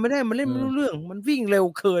ผมจำไม่ได้มันเล่นไม่รู้เรื่องมันวิ่งเร็ว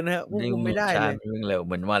เกินนะฮะคุมไม่ได้เลยวิ่งเร็วเ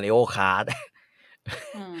หมือนมาริโอคาร์ท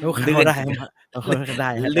ลื่นได้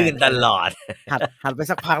ลื่นตลอดหัดไป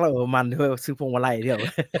สักพักแล้วมันด้วยซื้อพวงมาลัยเดี๋ยว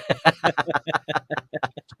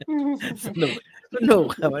สนุก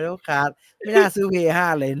มาริโอคาร์ทไม่น่าซื้อ P5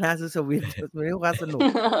 เลยน่าซื้อสวิตช์มาริโอคาร์ทสนุก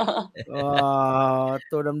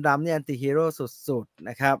ตัวดำๆเนี่ยแอนตี้ฮีโร่สุดๆน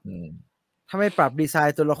ะครับถ้าไม่ปรับดีไซ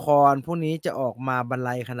น์ตัวละครพวกนี้จะออกมาบรร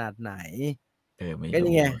ลัยขนาดไหนก็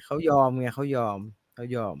นี่ไงเขายอม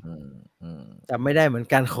แต่ไม่ได้เหมือน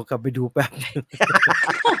กันขอกลับไปดูแป๊บ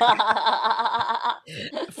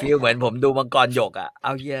ฟีลเหมือนผมดูมังกรหยกอ่ะเอ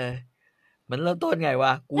าเยอะมันเริ่มต้นไงว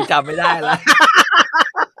ะกูจำไม่ได้แล้ว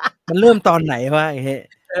มันเริ่มตอนไหนวะเฮ้ย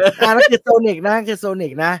นั่นคือโซนิก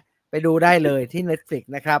นะไปดูได้เลยที่ Netflix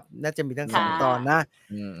นะครับน่าจะมีทั้ง2 ตอนนะ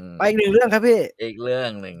ไปอีก1 เรื่องครับพี่อีกเรื่อ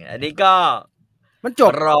งหนึ่งอันนี้ก็มันจ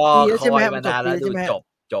บรอคอยมานานแล้วดู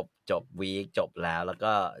จบวีคจบแล้ว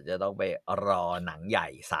ก็จะต้องไปรอหนังใหญ่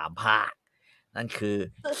3 ภาคนั่นคือ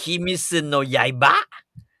คิมิซึโนะยาอิบะ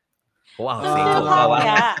ว้าวเสียงผมว่า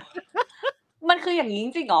มันคืออย่างนี้จ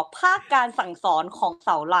ริงๆเหรอภาคการสั่งสอนของเส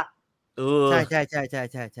าหลักใ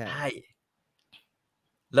ช่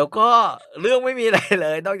แล้วก็เรื่องไม่มีอะไรเล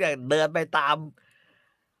ยนอกจากเดินไปตาม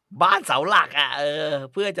บ้านเสาหลัก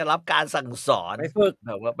เพื่อจะรับการสั่งสอนไปฝึกแ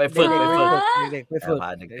บบว่าไปฝึกเด็กไปฝึ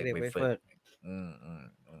ก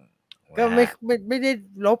ก็ไม่ได้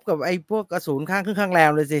ลบกับไอ้พวกอสูรข้างขึ้นข้างแร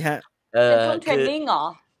มเลยสิฮะเป็นช่วงเทรนนิ่งเหรอ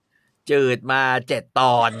จืดมา7 ต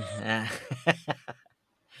อน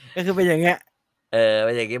ก็คือเป็นอย่างเงี้ยเ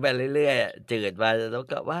ป็นอย่างงี้ไปเรื่อยๆจืดมาแล้ว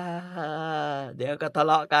ก็ว่าเดี๋ยวก็ทะเ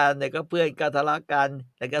ลาะกันเดี๋ยวก็เพื่อนก็ทะเลาะกัน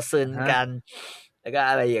แล้วก็ซึนกันแล้วก็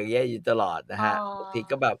อะไรอย่างเงี้ยอยู่ตลอดนะฮะบางที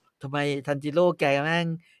ก็แบบทำไมทันจิโร่แกแม่ง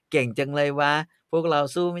เก่งจังเลยวะพวกเรา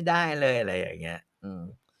สู้ไม่ได้เลยอะไรอย่างเงี้ย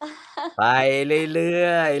ไปเรื่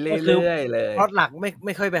อยๆเลยพล็อตหลักไ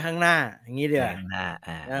ม่ค่อยไปข้างหน้าอย่างงี้เดี๋ยว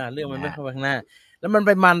เรื่องมันไม่ค่อยไปข้างหน้าแล้วมันไป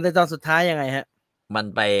มันในตอนสุดท้ายยังไงฮะมัน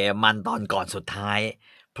ไปมันตอนก่อนสุดท้าย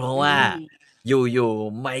เพราะว่าอยู่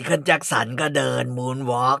ไมเคิลแจ็คสันก็เดินมูน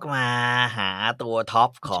วอล์กมาหาตัวท็อป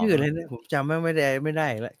ของชื่ออะไรเนี่ยผมจำไม่ได้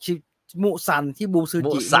แล้วชื่อมุซันที่บูซูจิ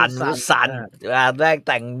มุซันแรก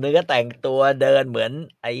แต่งเนื้อแต่งตัวเดินเหมือน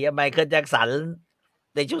ไอ้ไมเคิลแจ็คสัน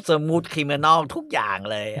ในชุดสมูทคริมินอลทุกอย่าง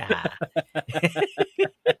เลย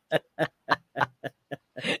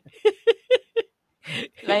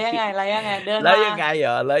แล้วยังไงเดินมาแล้วยังไงเหร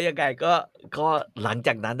อแล้วยังไงก็หลังจ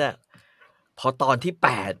ากนั้นน่ะพอตอนที่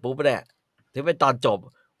8ปุ๊บเนี่ยที่เป็นตอนจบ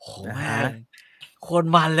โหแม่งโคตร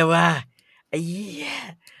มันเลยว่ะไอ้เหี้ย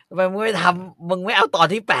ทำไมมึงไม่เอาตอน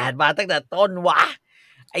ที่8มาตั้งแต่ต้นวะ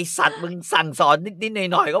ไอสัตว์มึงสั่งสอนนิด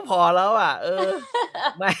ๆหน่อยๆก็พอแล้วอ่ะ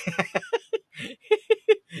ไม่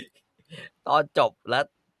ตอนจบแล้ว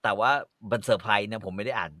แต่ว่ามันเซอร์ไพรส์นะผมไม่ไ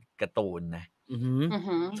ด้อ่านการ์ตูนนะ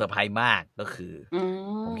เซอร์ไพรส์มากก็คือ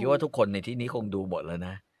ผมคิดว่าทุกคนในที่นี้คงดูหมดแล้วน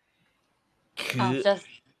ะคือ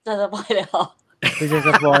จะสปอยเลยเหรอคือจะส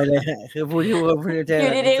ปอยเลยคือพูดอยู่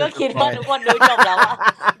ดีๆก็คิดว่าทุกคนดูจบแล้วอ่ะ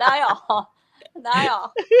ได้หรอ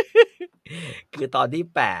คือตอนที่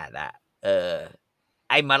8อ่ะ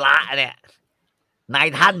ไอ้มะละเนี่ยนาย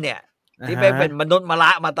ท่านเนี่ยที่ไม่เป็นมนุษย์มะล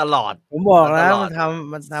ะมาตลอดผมบอกแล้ว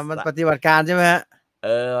มันปฏิบัติการใช่ไหมฮะ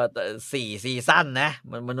4 ซีซั่นนะ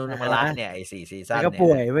มันมนุษย์มะละเนี่ยไอ้4 ซีซั่นก็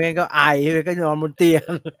ป่วยไม่งั้นก็ไอไม่ก็นอนบนเตีย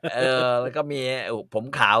งแล้วก็มีผม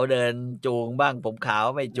ขาวเดินจูงบ้างผมขาว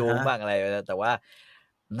ไม่จูงบ้างอะไรแต่ว่า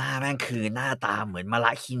หน้าแม่งคือหน้าตาเหมือนมะล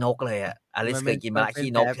ะขี้นกเลยอ่ะอลิสเคยกินมะละขี้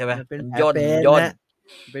นกใช่ไหมย่น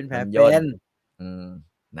เป็นแผลเป็น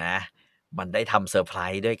นะมันได้ทำเซอร์ไพร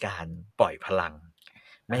ส์ด้วยการปล่อยพลัง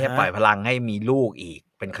ไม่ใช่ปล่อยพลังให้มีลูกอีก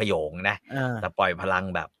เป็นขโยงนะแต่ปล่อยพลัง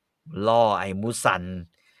แบบล่อไอ้มุซัน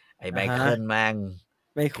ไอ้ไมเคิลแม่ง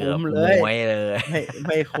ไม่คุ้มเล กือบ ย มวยเลย ไ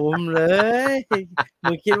ม่คุ้มเลย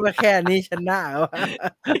มึงคิดว่าแค่นี้ชนะเหรอวะ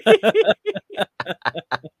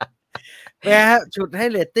แม่ฮะฉุดให้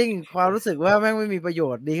เรตติ้งความรู้สึกว่าแม่งไม่มีประโย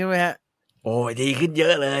ชน์ดีขึ้นไหมฮะ โอ้ยดีขึ้นเยอ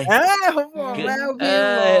ะเลย ผมบอกแล้ว เอ พี่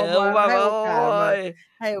อ บอกมา ว่า ให้โอกาสมา โอ้ย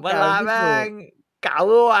ให้โอ เว กาส ลา พิ แม่ สูจ ง น์ เก๋า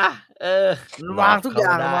ว่ะวางทุกอ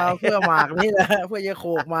ย่าง หล มา เข้ เพื่อหมากนี่แหละ เพื่อจะโข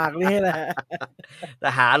กหมากนี่แหละ แต่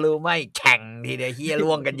หารู้ไหมแข่งทีเดียวเฮีย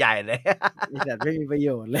ล่วงกันใหญ่เลย ไอ้สัตว์ไม่มีประโย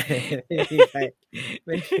ชน์เลยไม่มีใครไ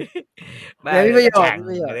ม่ แม่ เดี๋ยวมีประโยชน์ แข่ง มี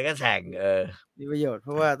ประโยชน์ เดี๋ยวก็แข่งมีประโยชน์เพ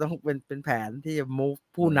ราะว่าต้องเป็นแผนที่จะ move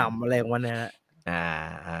ผู้นำอะไรของมันนะฮะ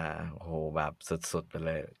โอ้โหแบบสุดๆไปเ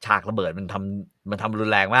ลย ฉากระเบิดมันทำรุน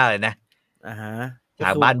แรงมากเลยนะ ฮะ ฉา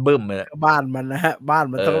กบ้านบึ้มเลย บ้านมันนะฮะบ้าน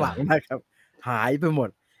มันทั้งหลังนะครับ หายไปหมด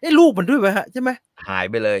ลูกมันด้วยไหมฮะใช่ไหม หาย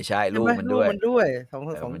ไปเลยใช่ลูกมันด้วย สอง เอ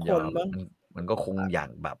อ คน มัน มั้ง มันก็คงอย่าง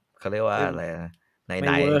แบบเขาเรียกว่าอะไรนะ ไม่ ไห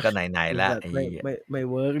น เวิร์ก ๆก็ไหนๆแล้วไอ้ ไม่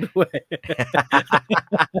เวิร์กด้วย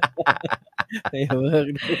ไม่เวิร์ก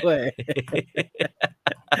ด้วย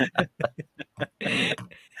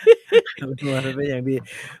มันเป็นอย่างดี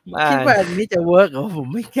คิดว่าอันนี้จะเวิร์กเหรอผม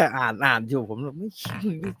ไม่แค่อ่านอยู่ผมไม่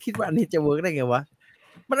คิดว่าอันนี้จะเวิร์กได้ไงวะ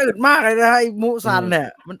มันอึดมากเลยนะไอ้มูซันเนี่ย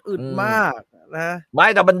มันอึดมากนะไม่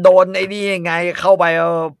แต่มันโดนไอ้นี่ยังไงเข้าไป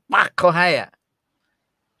ปักเขาให้อ่ะ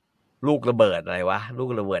ลูกระเบิดอะไรวะลูก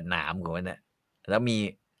ระเบิดหนามของมันเนี่ยแล้ว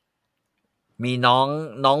มีน้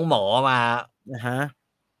องหมอมา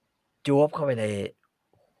จูบเข้าไปใน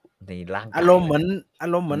ร่างกายอารมณ์เหมื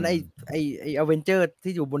อนไอ้อเวนเจอร์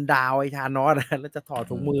ที่อยู่บนดาวไอ้ธานอสแล้วจะถอด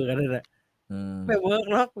ถุงมือกันนั่นแหละไม่เวิร์ก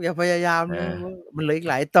หรอกอย่าพยายามมันเหลืออีก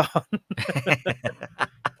หลายตอน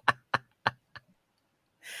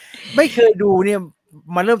ไม่เคยดูเนี่ย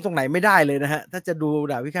มาเริ่มตรงไหนไม่ได้เลยนะฮะถ้าจะดู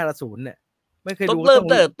ดาบพิฆาตอสูรเนี่ยไม่เคยดูต้องเริ่มตั้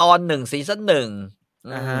งแต่ตอน1ซีซั่น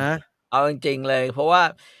1เอาจริงๆเลยเพราะว่า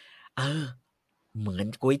เหมือน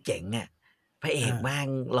กุ้ยเจ๋งอ่ะพระเอกแม่ง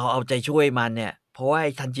เราเอาใจช่วยมันเนี่ยเพราะว่าไ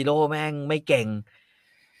อ้ทันจิโร่แม่งไม่เก่ง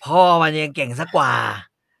พ่อมันยังเก่งสักกว่า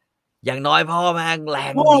อย่างน้อยพ่อแม่งแร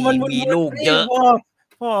งดีมีลูกเยอะ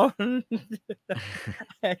พ่อ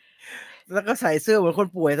แล้วก็ใส่เสื้อเหมือนคน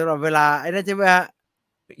ป่วยตลอดเวลาไอ้นั่นใช่ไหมฮะ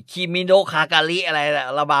คิมิโนะคาการิอะไร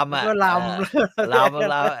ระบำอ่ะก็ลำ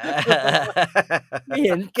ไม่เ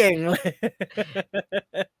ห็นเก่งเลย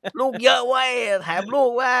ลูกเยอะเว้ยแถมลูก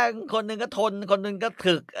ว่าคนนึงก็ทนคนนึงก็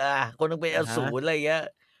ถึกคนนึงเป็นอสูรอะไรเงี้ย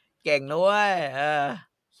เก่งนะเว้ย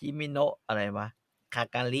คิมิโนะอะไรมาคา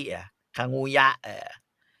การิคางูยะ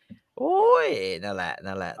โอ้ยนั่นแหละ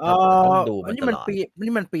ต้องดูมันตลอด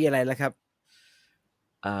นี่มันปีอะไรแล้วครับ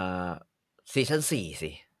ซีซั่น4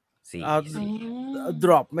สิด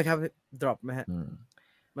รอปไหมครับดรอปไหมฮะ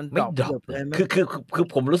มันไม่ดรอปคือ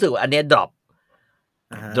ผมรู้สึกว่าอันนี้ดรอป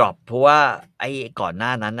เพราะว่าไอ้ก่อนหน้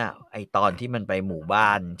านั้นอ่ะไอ้ตอนที่มันไปหมู่บ้า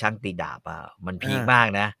นช่างตีดาบมันพีคมาก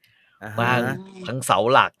นะมากทั้งเสา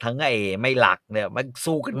หลักทั้งไอ้ไม่หลักเนี่ยมัน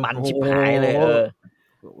สู้กันมันชิบหายเลย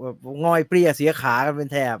ง่อยเปรี้ยเสียขากันเป็น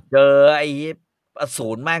แถบเจอไอ้อสู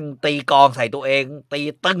รแม่งตีกองใส่ตัวเองตี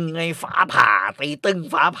ตึ้งไอ้ฟ้าผ่าตีตึ้ง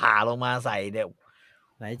ฟ้าผ่าลงมาใส่เนี่ย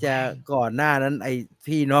ไหนจะก่อนหน้านั้นไอ้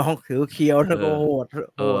พี่น้องถือเคียวแล้วก็โหด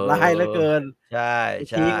ร้ายเหลือเกินใช่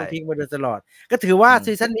ทิ้งมาโดยตลอดก็ถือว่า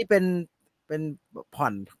ซีซั่นนี้เป็นผ่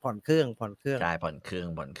อนเครื่องใช่ผ่อนเครื่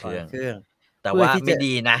องแต่ว่าไม่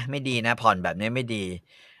ดีนะผ่อนแบบนี้ไม่ดี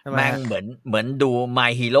แม่งเหมือนดู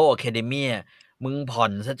My Hero Academia มึงผ่อ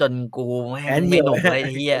นซะจนกูแม่งไม่หนุกเลย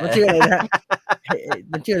เฮียมันชื่ออะไรนะ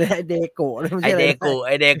มันชื่ออะไรไอเดโกะไอ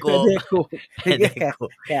เดโก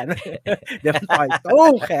แขนเดี๋ยวมันต่อยโต้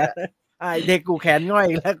แขนไอเดโกะแขนง่อย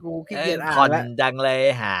แล้วกูขี้เกียจอ่านผ่อนจังเลย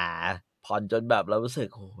ผ่อนจนแบบเรารู้สึก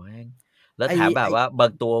โหแล้วแถมแบบว่าบา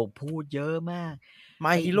งตัวพูดเยอะมาก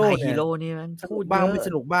My Hero นี่มันพูดบ้างไม่ส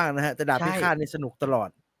นุกบ้างนะฮะแต่ดาบพิฆาตนี่สนุกตลอด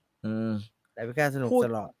ดาบพิฆาตสนุกต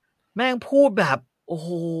ลอดแม่งพูดแบบโอ้โห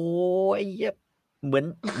ไอ้เหี้ยเหมือน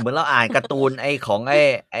เราอ่านการ์ตูนไอ้ของไ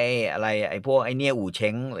อ้อะไรไอ้พวกไอ้เนี่ยอู่เ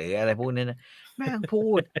ช้งหรืออะไรพวกนี้นะแม่งพู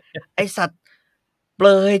ดไอ้สัตว์เปล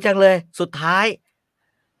ยจังเลยสุดท้าย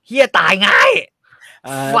เหี้ยตายง่าย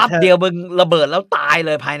ฟับเดียวมึงระเบิดแล้วตายเ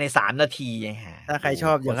ลยภายใน3 นาทีถ้าใครช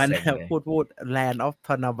อบอย่างนั้นพูด Land of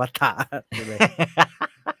Tanabata เลย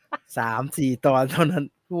3-4 ตอนเท่านั้น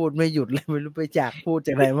พูดไม่หยุดเลยไม่รู้ไปจากพูดจ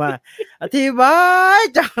ากไหนมาอธิบาย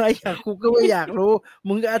จากอะไรกูก็ไม่อยากรู้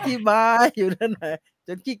มึงก็อธิบายอยู่นั่นแหละจ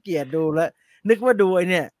นขี้เกียจดูแล้วนึกว่าดูไอ้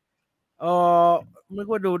เนี่ยนึก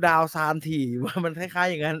ว่าดูดาวซานถี่ว่ามันคล้าย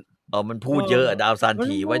ๆอย่างนั้นมันพูดเยอะดาวซาน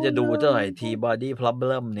ถี่ว่าจะดูเท่าไหร่ทีบอดี้พร็อพเ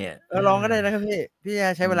ลมเนี่ยลองก็ได้นะครับพี่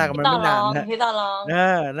ใช้เวลากับมันไม่นานนะพี่ต่อลอง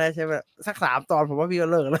ได้ใช้เวลาสัก3 ตอนผมว่าพี่ก็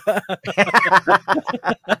เลิกแล้ว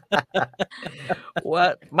ว่า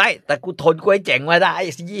ไม่แต่กูทนกล้วยเจ๋งมาได้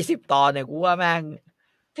20 ตอนเนี่ยกูว่าแม่ง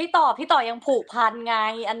พี่ต่อยังผูกพันไง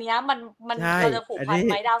อันเนี้ยมันเราจะผูกพัน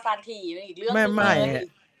ไหมดาวซานทีมันอีกเรื่องนึงเลย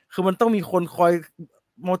คือมันต้องมีคนคอย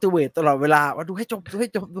motivate ตลอดเวลาว่าดูให้จบ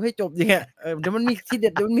อย่างเงี้ยเดี๋ยวมันมีที่เด็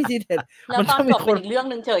ดแล้วตอนจบเป็นอีกเรื่อง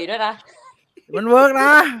นึงเฉยด้วยนะมันเวิร์กน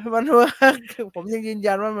ะมันเวิร์กผมยังยืน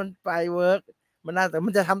ยันว่ามันไปเวิร์กมันน่าแต่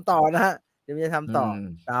มันจะทำต่อนะฮะเดี๋ยวมันจะทำต่อ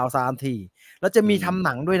ดาวซานทีแล้วจะมีทำห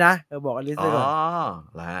นังด้วยนะบอกอลิซเลยก่อน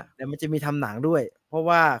เดี๋ยวมันจะมีทำหนังด้วยเพราะ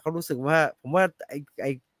ว่าเขารู้สึกว่าผมว่าไ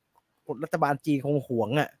อ้รัฐบาลจีนคงหวง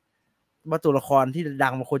อ่ะว่าตัวละครที่ดั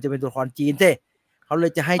งมันควรจะเป็นตัวละครจีนใช่เขาเล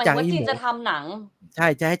ยจะให้จางอี้หมูจะทำหนังใช่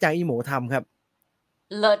จะให้จางอี้หมูทำครับ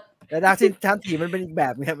เลิศแต่ดาวซานทีมันเป็นอีกแบ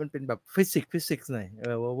บครับมันเป็นแบบฟิสิกส์หน่อย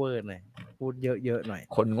เวอร์หน่อยพูดเยอะหน่อย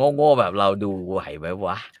คนโง่ๆแบบเราดูไหวไหมว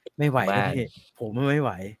ะไม่ไหวผมไม่ไห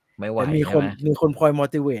วแต่มีคนคอย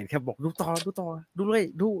motivate ครับบอกดูต่อดูเลย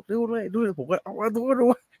ผมก็เอาดู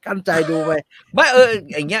กันใจดูไปไม่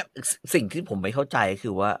อย่างเงี้ยสิ่งที่ผมไม่เข้าใจคื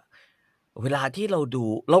อว่าเวลาที่เราดู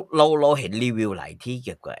เราเห็นรีวิวหลายที่เ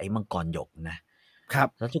กี่ยวกับไอ้มังกรหยกนะครับ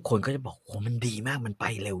แล้วทุกคนก็จะบอกโอ้มันดีมากมันไป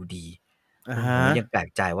เร็วดีผมยังแปลก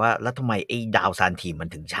ใจว่าแล้วทำไมไอ้ดาวซานทีมัน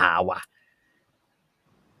ถึงช้าวะ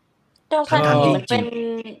ดาวซานทีมันเป็น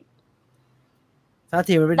ซาน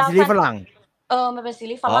ทีมันเป็นซีรีส์ฝรั่งมันเป็นซี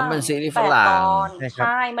รีส์ฝรั่งมันซีรีส์ฝรั่งใ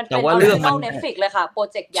ช่มันเป็นเรื่องเข้า Netflix เลยค่ะโปร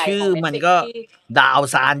เจกต์ใหญ่ของ Netflix ชื่อมันก็ดาว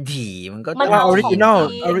ซานทีมันก็ออริจินอ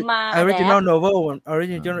ลโนเวลออริ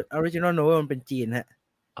จินอลโนเวลมันเป็นจีนฮะ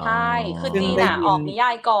ใช่คือจีนออกนิย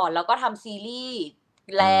ายก่อนแล้วก็ทำซีรีส์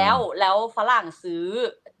แล้วฝรั่งซื้อ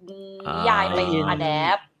นิยายไปอะแด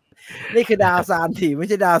ปนี่คือดาวซานทีไม่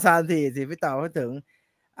ใช่ดาวซานทีสิพี่ต่อพูดถึง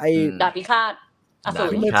ไอ้ดาบพิฆาตอสูร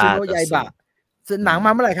เมชิโนะยายบะหนังม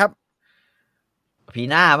าเมื่อไหร่ครับปี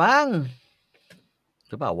หน้ามั้ง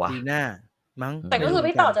หรือเปล่าวะปีหน้ามั้งแต่ก็คือ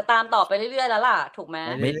พี่ต่อจะตามต่อไปเรื่อยๆแล้วล่ะถูกไหม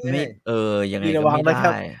ไม่ยังไงก็ไม่ไ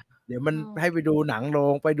ด้เดี๋ยวมันให้ไปดูหนังโร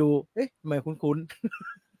งไปดูเอ๊ะทำไมคุ้น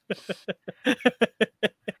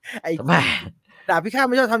ไอ้ดาบพิฆาต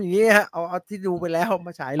ไม่ชอบทำอย่างนี้ฮะเอาที่ดูไปแล้วม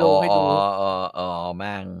าฉายโรงให้ดูแ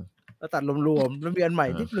ม่งแล้วตัดรวมๆแล้วมีอันใหม่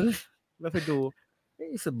นิดนึงแล้วไปดู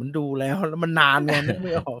สุดมันดูแล้วมันนานไงนึกไ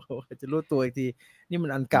ม่ออกจะรู้ตัวอีกทีนี่มั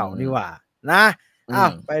นอันเก่านี่หว่านะ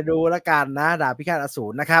ไปดูแล้วกันนะดาบพิฆาตอสู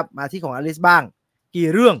รนะครับมาที่ของอลิซบ้างกี่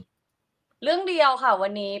เรื่องเดียวค่ะวั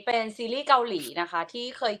นนี้เป็นซีรีส์เกาหลีนะคะที่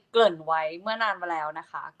เคยเกริ่นไว้เมื่อนานมาแล้วนะ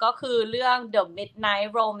คะก็คือเรื่อง The Midnight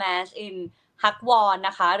Romance In Hagwon น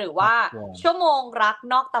ะคะหรือว่าชั่วโมงรัก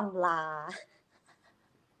นอกตำรา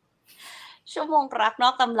ชั่วโมงรักน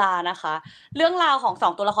อกตำรานะคะเรื่องราวของ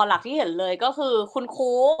2ตัวละครหลักที่เห็นเลยก็คือคุณค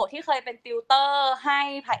รูที่เคยเป็นติวเตอร์ให้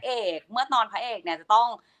พระเอกเมื่อตอนพระเอกเนี่ยจะต้อง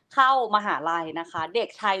เข้ามหาลัยนะคะเด็ก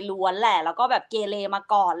ชายล้วนแหละแล้วก็แบบเกเรมา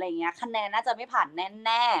ก่อนอะไรเงี้ยคะแนนน่าจะไม่ผ่านแ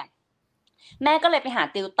น่แม่ก็เลยไปหา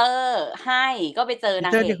ติวเตอร์ให้ก็ไปเจอนา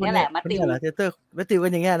งเอกนี่แหละมาติวติวเตอร์มาติวกั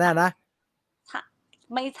นอย่างเงี้ยนะ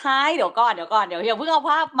ไม่ใช่เดี๋ยวก่อนเดี๋ยวเพิ่งเอา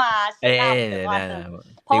ภาพมา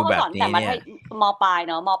เพราะเขาสอนแต่มาม.ปลาย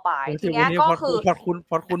เนาะม.ปลายทีเนี้ยก็คือ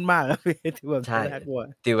พอคุณมากครับติวแบบใช่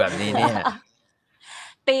ติวแบบนี้เนี่ย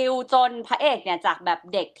ติวจนพระเอกเนี่ยจากแบบ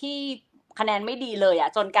เด็กที่คะแนนไม่ดีเลยอ่ะ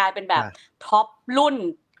จนกลายเป็นแบบท็อปรุ่น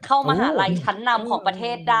เข้ามหาลัยชั้นนำของประเท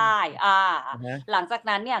ศได้หลังจาก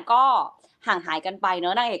นั้นเนี่ยก็ห่างหายกันไปเนอ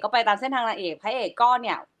ะนางเอกก็ไปตามเส้นทางนางเอกพระเอกก็เ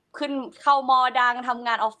นี่ยขึ้นเข้ามอดังทำง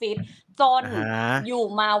านออฟฟิศจนอยู่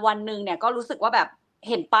มาวันนึงเนี่ยก็รู้สึกว่าแบบ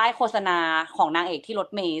เห็นป้ายโฆษณาของนางเอกที่รถ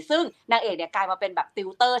เมล์ซึ่งนางเอกเนี่ยกลายมาเป็นแบบติว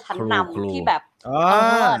เตอร์ชั้นนำที่แบบ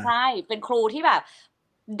ใช่เป็นครูที่แบบ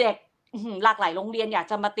เด็กหลากหลายโรงเรียนอยาก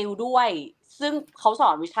จะมาติวด้วยซึ่งเขาสอ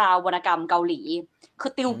นวิชาวรรณกรรมเกาหลีคื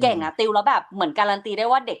อติวเก่งอะติวแล้วแบบเหมือนการันตีได้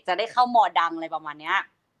ว่าเด็กจะได้เข้ามอดังอะไรประมาณเนี้ย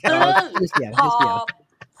ซึ่งพอ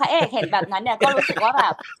พระเอกเห็นแบบนั้นเนี่ยก็รู้สึกว่าแบ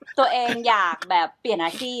บตัวเองอยากแบบเปลี่ยนอ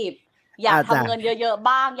าชีพอยากทำเงินเยอะๆ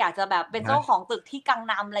บ้างอยากจะแบบเป็นเจ้าของตึกที่กัง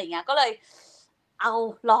นำอะไรอย่างเงี้ยก็เลยเอา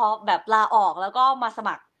แบบลาออกแล้วก็มาส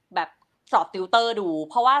มัครแบบสอบติวเตอร์ดู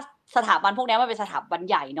เพราะว่าสถาบันพวกนี้มันเป็นสถาบัน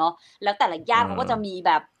ใหญ่เนาะแล้วแต่ละย่านเขาก็จะมีแ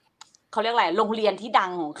บบเขาเรียกอะไรโรงเรียนที่ดั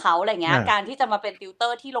งของเขาอะไรเงี้ยการที่จะมาเป็นติวเตอ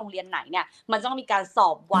ร์ที่โรงเรียนไหนเนี่ยมันต้องมีการสอ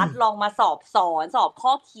บวัดลองมาสอบสอนสอบข้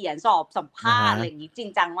อเขียนสอบสัมภาษณ์อะไรอย่างงี้จริง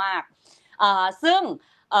จังมากซึ่ง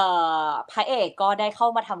พระเอกก็ได้เข้า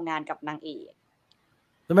มาทำงานกับนางเอก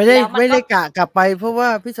ไม่ได้กลับไปเพราะว่า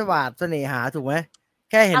พิศวาสเสน่หาถูกไหม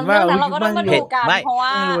แค่เห็นว่าเราก็ต้องมาดูกันเพราะว่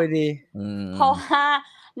ารวยดีเพราะว่า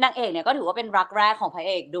นางเอกเนี่ยก็ถือว่าเป็นรักแรกของพระเ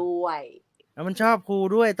อกด้วยแล้วมันชอบครู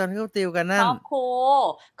ด้วยตอนที่เขาติวกันนั่นชอบครู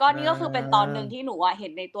ก็นี่ก็คือเป็นตอนนึงที่หนูเห็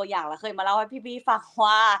นในตัวอย่างแล้วเคยมาเล่าให้พี่ๆฟัง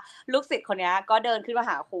ว่าลูกศิษย์คนนี้ก็เดินขึ้นมา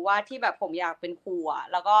หาครูว่าที่แบบผมอยากเป็นครู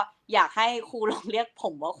แล้วก็อยากให้ครูลองเรียกผ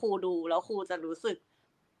มว่าครูดูแล้วครูจะรู้สึก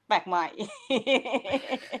แปลกใหม่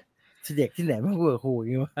เด็กที่ไหนมาพูดกับครูอย่า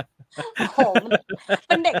งนี้วะโอ้โหมันเ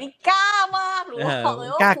ป็นเด็กที่กล้ามากหรือว่าบอกเลย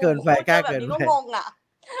ว่าก ล้าเกินไปกล้าเกิน แบบ ไป ก็งงอ่ะ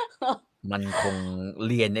มันคง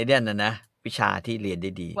เรียนในเรื่องนะวิชาที่เรียนไ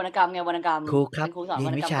ด้ดี วรรณกรรมไงวรรณกรรม ครูครับ เป็นครูสอน เรี วย น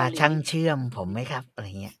รรณ วิ กรรม ชา เกาหลี ช่างเชื่อมผมไหมครับอะไร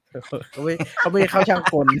เงี้ย เขาไม่ได้เข้าช่าง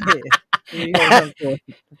กลนี่ไม่ได้เข้าช่างกล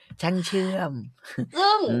ช่างเชื่อม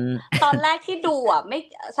ซึ่ง อืม ตอนแรกที่ดูอ่ะไม่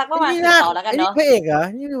สักประมาณ นี่ 4 ตอนแล้วกัน นี่ เนาะ พระเอกเหรอ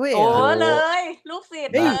นี่คือพระเอก โอ้ เหรอ เลย ลูกศิษ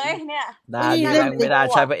ย์ เฮ้ย เลยเนี่ย ได้ นี่ นี่ เล่น ไม่ได้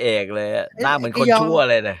ใช่พระเอกเลยอะหน้าเหมือนคนชั่ว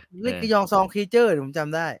เลยนะ เล่นกยองซองคีเจอร์ผมจ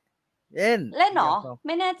ำได้เล่น เล่นเหรอไ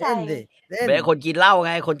ม่แน่ใจ เล่นดิเล่น เป็นคนกินเหล้าไ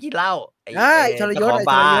งคนกินเหล้าไอ้ ทรยศ เจ้าของ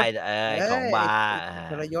บาร์ ไอ้ทรยศ ของบาร์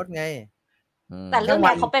ทรยศไง แต่เรื่องเ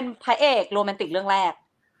นี้ยเขาเป็นพระเอกโรแมนติกเรื่องแรก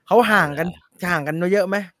เขาห่างกันเยอะ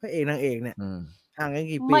ไหมพระเอกนางเอกเนี่ยห่างกัน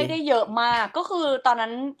กี่ปี ไม่ได้เยอะมากก็คือตอนนั้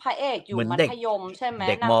นพระเอกอยู่มัธยมใช่ไหม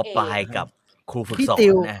เด็กมปลายกับครูฝึก พี่ สอน ติ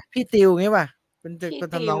ว นะ พี่ติวงี้ป่ะเป็น พี่ ท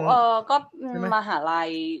ำ ติ นอ ว ง ก็ ใช่ไหม มหาลัย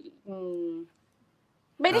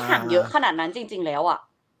ไม่ได้ห่างเยอะขนาดนั้นจริง ๆ แล้วอ่ะ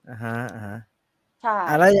ฮะ ใช่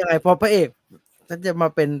แล้วยังไงพอพระเอกฉันจะมา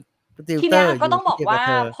เป็นติว ที เตอ เนี้ย ร์ ก็ต้องบอกว่า เ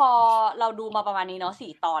ธอ พอเราดูมาประมาณนี้เนาะ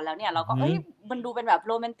4 ตอนแล้วเนี่ยเราก็เอ้ยมันดูเป็นแบบ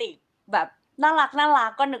โรแมนติกแบบน่ารั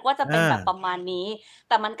กก็นึกว่าจะเป็นแบบประมาณนี้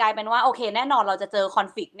แต่มันกลายเป็นว่าโอเคแน่นอนเราจะเจอคอน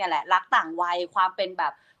ฟลิกต์เนี่ยแหละรักต่างวัยความเป็นแบ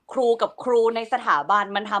บครูกับครูในสถาบัน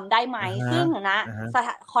มันทำได้ไหมซึ่งนะ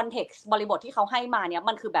คอนเท็กซ์บริบทที่เขาให้มาเนี่ย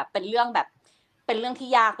มันคือแบบเป็นเรื่องที่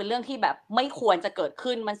ยากเป็นเรื่องที่แบบไม่ควรจะเกิด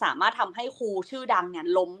ขึ้นมันสามารถทำให้ครูชื่อดังเนี่ย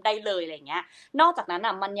ล้มได้เลยอะไรเงี้ยนอกจากนั้น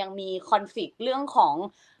อ่ะมันยังมีคอนฟลิกต์เรื่องของ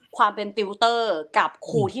ความเป็นติวเตอร์กับค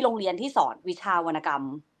รูที่โรงเรียนที่สอนวิชาวรรณกรรม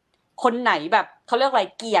คนไหนแบบเขาเรียกอะไร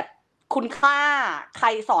เกียรติคุณค่าใคร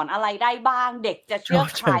สอนอะไรได้บ้างเด็กจะเชื่อ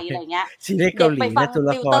ใครอะไรเงี้ย เด็กไปฟัง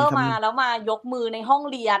ติวเตอร์มาแล้วมายกมือในห้อง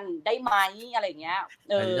เรียนได้ไหมอะไรเงี้ย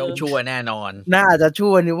ต้องชั่วแน่นอนน่าจะชั่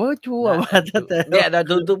วนี่ว่าชั่วมาแต่เนี่ย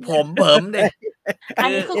ดูผมเบิ่มดิอัน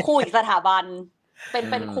นี้คือครูอีกสถาบันเ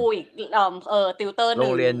ป็นครูอีกติวเตอร์หนึ่ง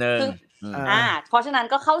โรงเรียนนึงเพราะฉะนั้น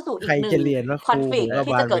ก็เข้าสู่อีกหนึ่งคอนฟลิกต์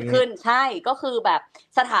ที่จะเกิดขึ้นใช่ก็คือแบบ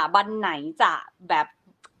สถาบันไหนจะแบบ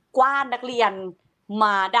กว้านนักเรียนม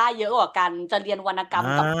าได้เยอะกว่ากันจะเรียนวรรณกรรม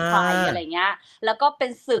กับใครอะไรเงี้ยแล้วก็เป็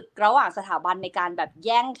นศึกระหว่างสถาบันในการแบบแ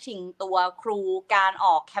ย่งชิงตัวครูการอ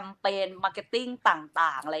อกแคมเปญมาร์เก็ตติ้งต่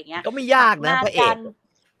างๆอะไรเงี้ยก็ไม่ยากนะพระเอก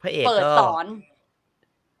เปิดสอน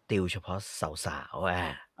ติวเฉพาะสาวๆ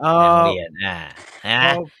นักเรียน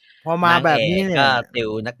พอมาแบบนี้เนี่ยก็ติว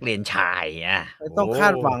นักเรียนชายต้องคา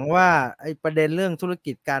ดหวังว่าไอ้ประเด็นเรื่องธุร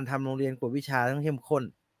กิจการทำโรงเรียนกวดวิชาต้องเข้มข้น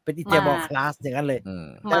เป็นอิเจบอลคลาสอย่างนั้นเลย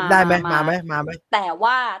ได้ไหมมาไหมแต่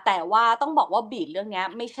ว่าต้องบอกว่าบีทเรื่องนี้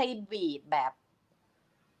ไม่ใช่บีทแบบ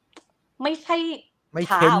ไม่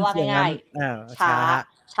ช้าว่าง่ายๆช้า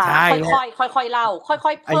ค่อยเล่าค่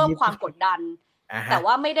อยเพิ่มความกดดันแต่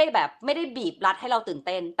ว่าไม่ได้บีบรัดให้เราตื่นเ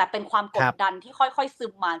ต้นแต่เป็นความกดดันที่ค่อยๆซึ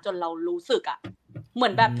มมาจนเรารู้สึกอ่ะเหมื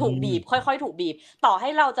อนแบบถูกบีบค่อยๆถูกบีบต่อให้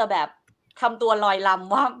เราจะแบบทำตัวลอยล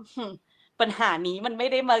ำว่าปัญหานี้มันไม่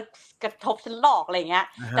ได้มากระทบฉันหรอกอะไรเงี้ย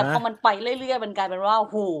แต่พอมันไปเรื่อยๆมันกลายเป็นว่า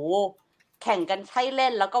โหแข่งกันใช่เล่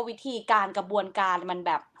นแล้วก็วิธีการกระบวนการมันแ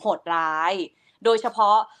บบโหดร้ายโดยเฉพา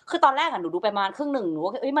ะคือตอนแรกหนูดูไปประมาณครึ่งหนึ่งหนูว่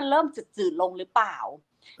ามันเริ่มจืดๆลงหรือเปล่า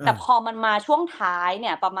แต่พอมันมาช่วงท้ายเ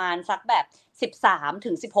นี่ยประมาณสักแบบ13 ถึ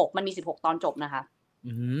ง 16มันมี16 ตอนจบนะคะ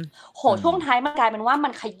โหช่วงท้ายมันกลายเป็นว่ามั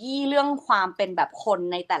นขยี้เรื่องความเป็นแบบคน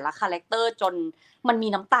ในแต่ละคาแรคเตอร์จนมันมี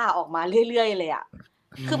น้ำตาออกมาเรื่อยๆเลยอ่ะ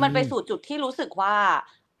คือมันไปสู่จุดที่รู้สึกว่า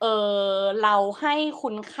เราให้คุ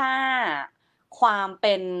ณค่าความเ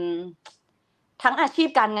ป็นทั้งอาชีพ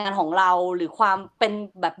การงานของเราหรือความเป็น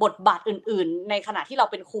แบบบทบาทอื่นๆในขณะที่เรา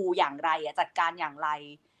เป็นครูอย่างไรจัดการอย่างไร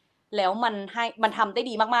แล้วมันทำได้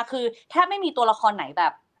ดีมากๆคือแทบไม่มีตัวละครไหนแบ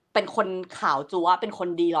บเป็นคนขาวจั๊วเป็นคน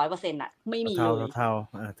ดี 100% อ่ะไม่มีเลย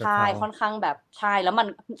ใช่ค่อนข้างแบบใช่แล้วมัน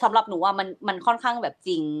สำหรับหนูว่ามันค่อนข้างแบบ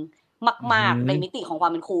จริงมากๆในมิติของควา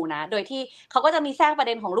มเป็นครูนะโดยที่เขาก็จะมีแทรกประเ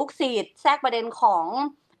ด็นของลูกศิษย์แทรกประเด็นของ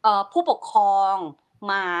ผู้ปกครอง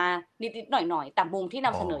มานิดๆหน่อยๆแต่มุมที่น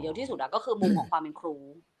ำเสนอเยอะที่สุดก็คือมุมของความเป็นครู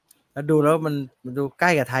แล้วดูแล้วมันดูใก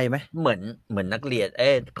ล้กับไทยไหมเหมือนนักเรียน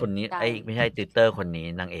คนนี้ไม่ใช่ติวเตอร์คนนี้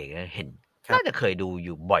นางเอกเห็นน่าจะเคยดูอ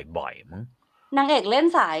ยู่บ่อยๆมั้งนางเอกเล่น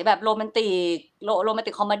สายแบบโรแมน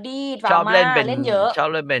ติกคอมเมดี้ดราม่าเล่นเยอะชอบ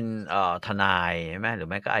เล่นเป็นทนายใช่ไหมหรือ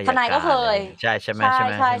ไม่ก็อายการทนายก็เคยใช่ไหมใ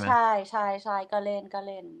ช่ก็เล่น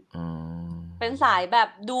เป็นสายแบบ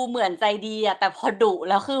ดูเหมือนใจดีอ่ะแต่พอดุ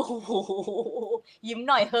แล้วคือยิ้ม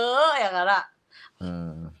หน่อยเฮ้ออย่างนั้นอ่ะ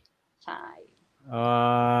ใช่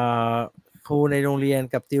ครูในโรงเรียน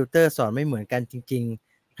กับติวเตอร์สอนไม่เหมือนกันจริง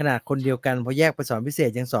ๆขนาดคนเดียวกันพอแยกไปสอนพิเศษ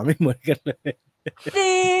ยังสอนไม่เหมือนกันเลยจ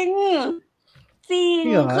ริง จริง จ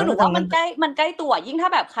ริงเหรอ คือหนูว่ามัน ทำงั้น ใกล้ตัวยิ่งถ้า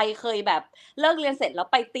แบบใครเคยแบบเลิกเรียนเสร็จแล้ว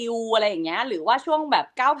ไปติวอะไรอย่างเงี้ยหรือว่าช่วงแบบ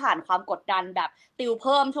ก้าวผ่านความกดดันแบบติวเ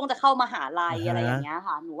พิ่มช่วงจะเข้ามหาลัยอะไรอย่างเงี้ย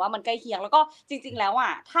ค่ะหนูว่ามันใกล้เคียงแล้วก็จริงๆแล้วอ่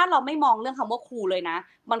ะถ้าเราไม่มองเรื่องคำว่าครูเลยนะ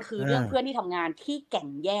มันคือเรื่องเพื่อนที่ทำงานที่แข่ง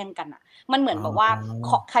แย่งกันอ่ะมันเหมือนแบบว่า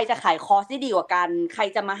ใครจะขายคอร์สได้ดีกว่ากันใคร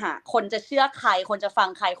จะมาหาคนจะเชื่อใครคนจะฟัง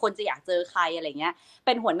ใครคนจะอยากเจอใครอะไรเงี้ยเ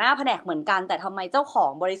ป็นหัวหน้าแผนกเหมือนกันแต่ทำไมเจ้าขอ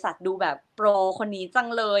งบริษัทดูแบบโปรคนนี้จัง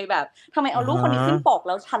เลยแบบทำไมเอารูปคนนี้ขึ้นปกแ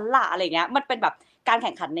ล้วชั้นละอะไรเงี้ยมันเป็นแบบการแ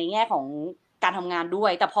ข่งขันในแง่ของการทำงานด้ว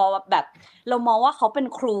ยแต่พอแบบเรามองว่าเขาเป็น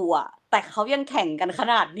ครูอ่ะแต่เขายังแข่งกันข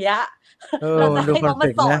นาดเนี้ยเราจะให้เขามา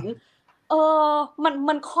สอน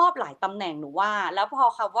มันครอบหลายตำแหน่งหนูว่าแล้วพอ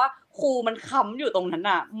คำว่าครูมันค้ำอยู่ตรงนั้น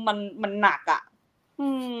อ่ะมันหนักอ่ะ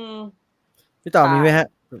พี่ต่อมีไหมฮะ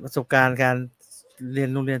ประสบการณ์การเรียน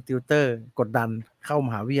โรงเรียนติวเตอร์กดดันเข้าม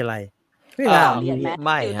หาวิทยาลัยไม่น่ามี ไ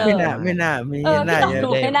ม่น่ามีน่าจะ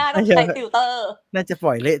ไม่น่าต้องใช้ติวเตอร์น่าจะป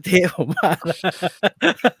ล่อยเละเทะผมว่า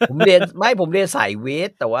ผมเรียนสายวิท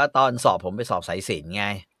ย์แต่ว่าตอนสอบผมไปสอบสายศิลป์ไง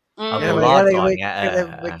เอาตัวรอดก่อนไง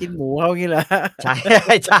ไปกินหมูเขางี้แหละใช่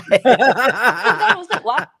ซึ่งก็รู้สึก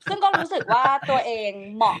ว่าตัวเอง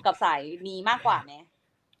เหมาะกับสายนี้มากกว่าไหม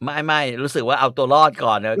ไม่รู้สึกว่าเอาตัวรอด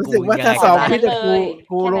ก่อนนะรู้สึกว่าถ้าสอบพิษ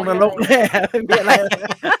กูลงนรกแน่ไม่มีอะไร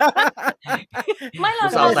ไม่เรา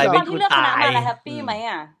ตอนที่เลือกคณะมาแล้วแฮปปี้ไหม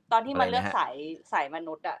อ่ะตอนที่มันเลือกสายม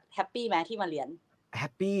นุษย์อ่ะแฮปปี้ไหมที่มาเรียนแฮ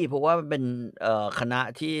ปปี้เพราะว่ามันเป็นคณะ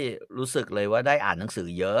ที่รู้สึกเลยว่าได้อ่านหนังสือ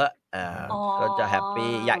เยอะก็จะแฮป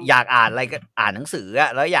ปี้อยากอ่านอะไรก็อ่านหนังสืออะ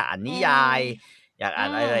แล้วอยากอ่านนิยายอยากอ่าน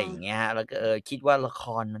อะไรอย่างเงี้ยฮะแล้วก็คิดว่าละค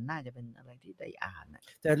รมันน่าจะเป็นอะไรที่ได้อ่าน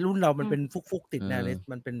แต่รุ่นเรามันเป็นฟุกๆติดแน่เลย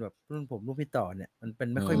มันเป็นแบบรุ่นผมรุ่นพี่ต่อเนี่ยมันเป็น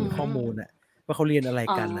ไม่ค่อยมีข้อมูลอ่ะว่าเขาเรียนอะไร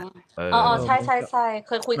กันอ่ะใช่เ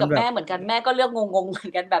คยคุยกับแม่เหมือนกันแม่ก็เลือกงงๆเหมือ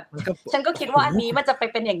นกันแบบฉันก็คิดว่าอันนี้มันจะไป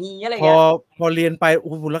เป็นอย่างนี้อะไรอย่างเงี้ยพอเรียนไปโอ้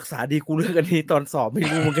โหรักษาดีกูเลือกอันนี้ตอนสอบไม่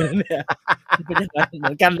รู้เหมือนกันเนี่ยเป็นอย่างนั้นเห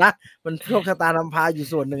มือนกันนะมันโชคชะตานำพาอยู่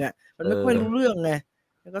ส่วนหนึ่งอ่ะมันไม่ค่อยรู้เรื่องไง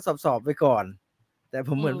แล้วก็สอบไปก่อนแต่ผ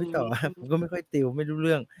มเหมือนพี่ต่อผมก็ไม่ค่อยติวไม่รู้เ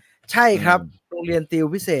รื่องใช่ครับโรงเรียนติว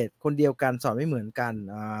พิเศษคนเดียวกันสอนไม่เหมือนกัน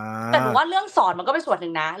แต่หนูว่าเรื่องสอนมันก็เป็นส่วนหนึ่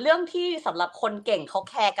งนะเรื่องที่สำหรับคนเก่งเขา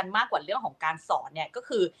แคร์กันมากกว่าเรื่องของการสอนเนี่ยก็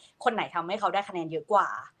คือคนไหนทำให้เขาได้คะแนนเยอะกว่า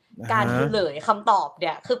การเฉลยคำตอบเ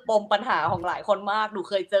นี่ยคือปมปัญหาของหลายคนมากหนู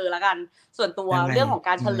เคยเจอแล้วกันส่วนตัวเรื่องของก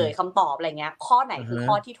ารเฉลยคำตอบอะไรเงี้ยข้อไหนคือ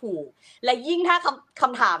ข้อที่ถูกและยิ่งถ้าค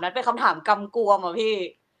ำถามนั้นเป็นคำถามกำกวมอ่ะพี่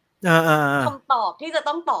คำตอบที่จะ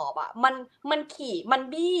ต้องตอบอ่ะมันขี่มัน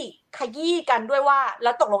บี้ขยี้กันด้วยว่าแล้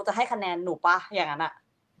วตกลงจะให้คะแนนหนูปะอย่างนั้นอ่ะ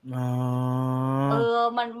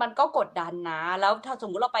มันก็กดดันนะแล้วถ้าสม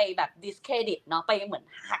มุติเราไปแบบ discredit เนาะไปเหมือน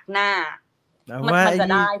หักหน้ามันจะ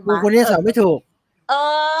ได้ครูคนนี้สอนไม่ถูก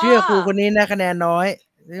เชื่อครูคนนี้นะคะแนนน้อย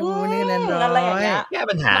ครูคนนี้คะแนนน้อยแก้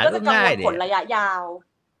ปัญหาก็ง่ายดิผลระยะยาว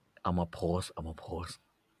เอามาโพส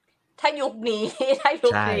ถ้ายุคนี้ใช่ยุ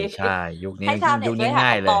คนี้ง่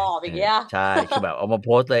ายเลยใช่คือแบบเอามาโพ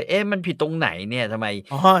สเลยมันผิดตรงไหนเนี่ยทำไม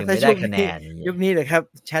ถึงไม่ได้คะแนนยุคนี้เลยครับ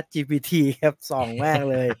Chat GPT ครับส่องแม่ง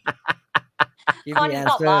เลยข้อนี้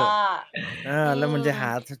ตอบว่าแล้วมันจะหา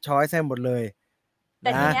ช้อยส์ให้หมดเลยแ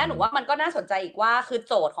ต่ทีเนี้ยหนูว่ามันก็น่าสนใจอีกว่าคือ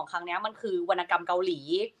โจทย์ของครั้งนี้มันคือวรรณกรรมเกาหลี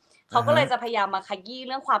เขาก็เลยจะพยายามมาขยี้เ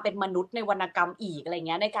รื่องความเป็นมนุษย์ในวรรณกรรมอีกอะไรเ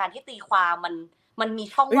งี้ยในการที่ตีความมันมี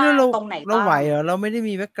ช่องว่างตรงไหนบ้างเราไหวเหรอเราไม่ได้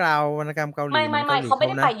มีแบ็คกราวด์วรรณกรรมเกาหลีไม่เขาไม่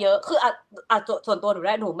ได้ไปเยอะคือส่วนตัว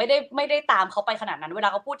หนูไม่ได้ตามเขาไปขนาดนั้นเวลา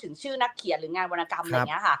เขาพูดถึงชื่อนักเขียนหรืองานวรรณกรรมอะไร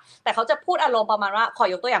เงี้ยค่ะแต่เขาจะพูดอารมณ์ประมาณว่าขอ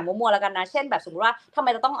ยกตัวอย่างมั่วๆแล้วกันนะเช่นแบบสมมติว่าทำไม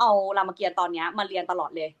เราต้องเอารามเกียรติ์ตอนนี้มาเรียนตลอ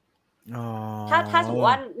ดเลยถ้าสมมติ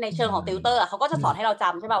ว่าในเชิงของติวเตอร์เขาก็จะสอนให้เราจ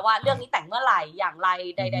ำใช่ป่ะว่าเรื่องนี้แต่งเมื่อไหร่อย่างไร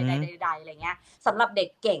ใดๆอะไรเงี้ยสำหรับเด็ก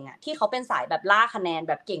เก่งอ่ะที่เขาเป็นสายแบบล่าคะแนน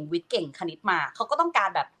แบบเก่งวิทย์เก่งคณิตมาเขาก็ต้องกา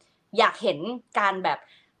รแบบอยากเห็นการแบบ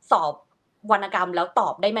สอบวรรณกรรมแล้วตอ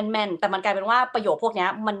บได้แม่นๆแต่มันกลายเป็นว่าประโยคพวกนี้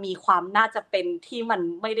มันมีความน่าจะเป็นที่มัน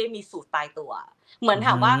ไม่ได้มีสูตรตายตัวเหมือนถ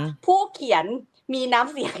ามว่าผู้เขียนมีน้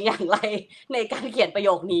ำเสียงอย่างไรในการเขียนประโย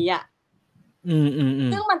คนี้อ่ะ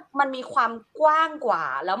ซึ่งมันมีความกว้างกว่า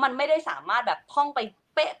แล้วมันไม่ได้สามารถแบบท่องไป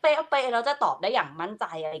เป๊ะแล้วจะตอบได้อย่างมั่นใจ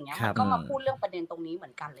อะไรเงี้ยมันก็มาพูดเรื่องประเด็นตรงนี้เหมื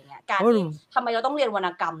อนกันอะไรเงี้ยการที่ทำไมเราต้องเรียนวรรณ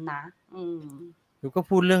กรรมนะหนูก็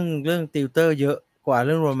พูดเรื่องติวเตอร์เยอะกว่าเ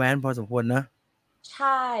รื่องโรแมนต์พอสมควรนะใ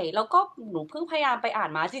ช่แล้วก็หนูเพิ่งพยายามไปอ่าน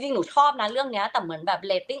มาจริงๆหนูชอบนะเรื่องนี้แต่เหมือนแบบเ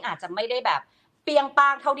รตติ้งอาจจะไม่ได้แบบเปียงป้า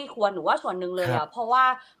งเท่าที่ควรหนูว่าส่วนหนึ่งเลยอ่ะเพราะว่า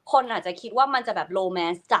คนอาจจะคิดว่ามันจะแบบโรแม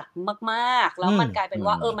นต์จัดมากๆแล้วมันกลายเป็น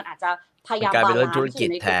ว่ามันอาจจะพยายามบาลานซ์อ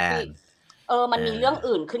ยู่ในทุกที่มันมีเรื่อง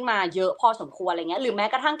อื่นขึ้นมาเยอะพอสมควรอะไรเงี้ยหรือแม้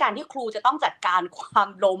กระทั่งการที่ครูจะต้องจัดการความ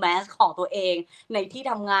โรแมนต์ของตัวเองในที่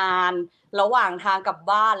ทำงานระหว่างทางกลับ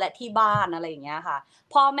บ้านและที่บ้านอะไรอย่างเงี้ยค่ะ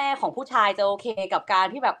พ่อแม่ของผู้ชายจะโอเคกับการ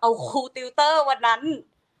ที่แบบเอาครูติวเตอร์วันนั้น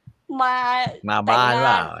มาบ้าน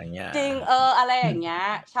ว่าอย่างเงี้ยจริงอะไรอย่างเงี้ย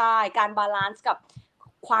ใช่การบาลานซ์กับ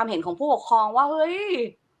ความเห็นของผู้ปกครองว่าเฮ้ย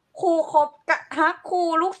ครูคบกันครู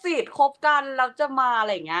ลูกศิษย์คบกันแล้วจะมาอะไ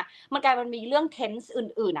รอย่างเงี้ยมันกลายมันมีเรื่องเทนส์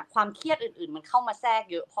อื่นๆอ่ะความเครียดอื่นๆมันเข้ามาแทรก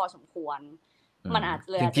เยอะพอสมควรมันอาจจะ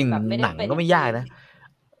จริงๆหนังก็ไม่ยากนะ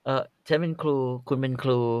ฉันเป็นครูคุณเป็นค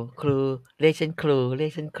รูเรียกฉันครูเรีย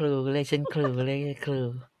กฉันครูเรียกฉันครูเรียกฉันครู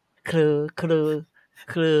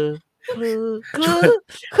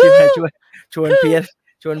ชวนเ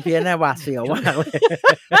พี้ยนน่าหวาดเสียวมากเลย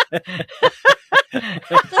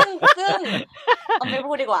ซึ่งไม่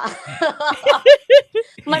พูดดีกว่า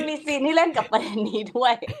มันมีซีนที่เล่นกับประเด็นนี้ด้ว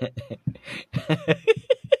ย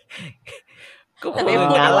ก็ไม่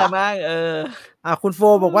พูดอะไรมากคุณโฟ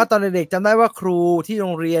บอกว่าตอนเด็กๆจำได้ว่าครูที่โร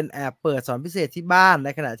งเรียนแอบเปิดสอนพิเศษที่บ้านใน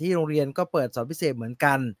ขณะที่โรงเรียนก็เปิดสอนพิเศษเหมือน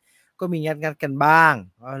กันก็มีงัดกันบ้าง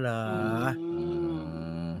เหรอ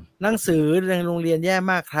หนังสือในโรงเรียนแย่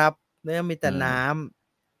มากครับเนื้อมีแต่น้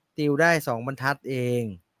ำติวได้2 บรรทัดเอง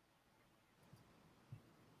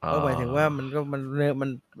ก็หมายถึงว่ามัน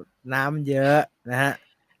น้ำเยอะนะฮะ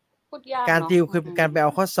การติวคือการไปเอ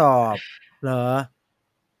าข้อสอบเหรอ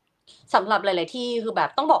สำหรับหลายๆที่คือแบบ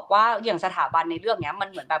ต้องบอกว่าอย่างสถาบันในเรื่องเนี้ยมัน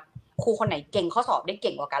เหมือนแบบครูคนไหนเก่งข้อสอบได้เ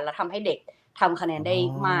ก่งกว่ากันแล้วทำให้เด็กทำคะแนนได้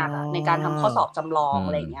มากในการทำข้อสอบจำลองอ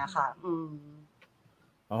ะไรอย่างเงี้ยค่ะ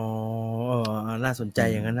น่าสนใจ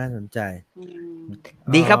อย่างนั้นน่าสนใจ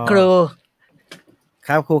ดีครับครูค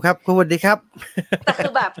รับครูครับครูสวัสดีครับแต่คื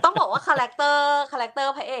อแบบต้องบอกว่าคาแรคเตอ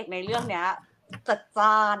ร์พระเอกในเรื่องเนี้ยจัด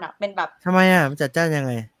จ้านอ่ะเป็นแบบทำไมมันจัดจ้านยังไ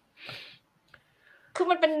งคือ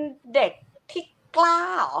มันเป็นเด็กที่กล้า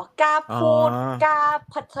กล้าพูดกล้า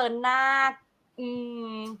เผชิญหน้า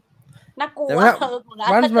น่ากลัว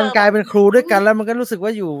มันกลายเป็นครูด้วยกันแล้วมันก็รู้สึกว่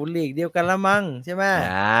าอยู่ลีกเดียวกันละมั้งใช่ไหม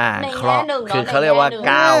คือเขาเรียกว่า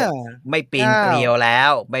ก้าวไม่ปีนเกลียวแล้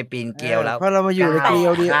วไม่ปีนเกลียวแล้วเพราะเรามาอยู่ในเกลีย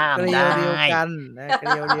วเดียวกั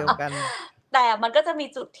นแต่มันก็จะมี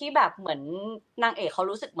จุดที่แบบเหมือนนางเอกเขา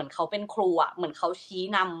รู้สึกเหมือนเขาเป็นครูอ่ะเหมือนเขาชี้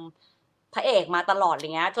นำพระเอกมาตลอดอะไร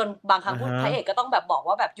เงี้ยจนบางครั้งพระเอกก็ต้องแบบบอก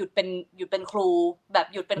ว่าแบบหยุดเป็นครูแบบ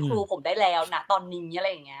หยุดเป็นครูผมได้แล้วนะตอนนี้อะไร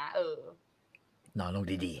อย่างเงี้ยนอนลง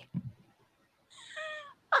ดี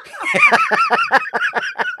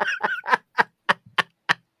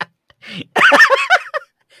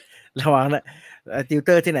ระวังนะติวเต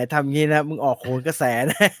อร์ที่ไหนทำงี้นะมึงออกโขนกระแส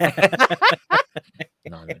นะ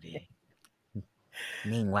นอนดี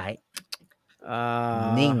นิ่งไว้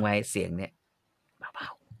นิ่งไว้เสียงเนี่ยเบา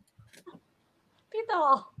ๆพี่ต่อ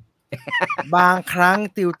บางครั้ง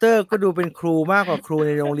ติวเตอร์ก็ดูเป็นครูมากกว่าครูใ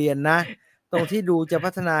นโรงเรียนนะตรงที่ดูจะพั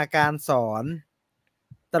ฒนาการสอน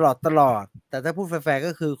ตลอดแต่ถ้าพูดแฟร์ๆ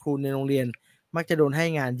ก็คือครูในโรงเรียนมักจะโดนให้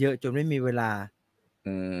งานเยอะจนไม่มีเวลา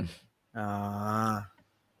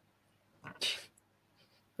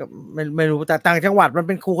ก็ไม่รู้แต่ต่างจังหวัดมันเ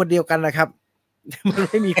ป็นครูคนเดียวกันนะครับมัน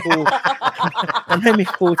ไม่มีค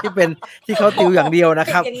รูที่เขาติวอย่างเดียวนะ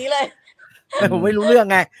ครับอย่างนี้เลยผมไม่รู้เรื่อง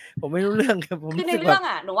ไงผมไม่รู้เรื่องผมคือในเรื่อง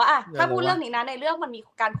หนูว่าถ้าพูดเรื่องนี้นะในเรื่องมันมี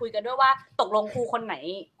การคุยกันด้วยว่าตกลงครูคนไหน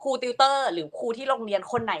ครูติวเตอร์หรือครูที่โรงเรียน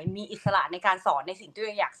คนไหนมีอิสระในการสอนในสิ่งที่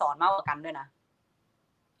อยากสอนมากกว่ากันด้วยนะ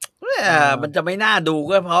มันจะไม่น่าดู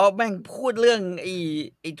ก็เพราะแม่งพูดเรื่องไ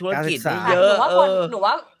อ้ธุรกิจนี่เยอะหนู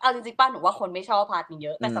ว่าเอาจริงๆป้าหนูว่าคนไม่ชอบพาร์ทนี้เย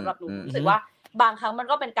อะแต่สำหรับหนูรู้สึกว่าบางครั้งมัน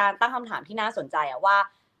ก็เป็นการตั้งคำถามที่น่าสนใจอะว่า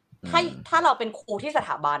ถ้าเราเป็นครูที่สถ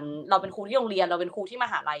าบันเราเป็นครูที่โรงเรียนเราเป็นครูที่ม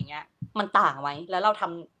หาลัยอย่างเงี้ยมันต่างไหมแล้วเรา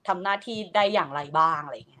ทำหน้าที่ได้อย่างไรบ้างอ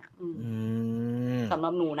ะไรอย่างเงี้ยสำหรั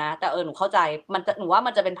บหนูนะแต่หนูเข้าใจหนูว่า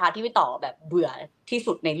มันจะเป็นพาร์ทที่พี่ต่อแบบเบื่อที่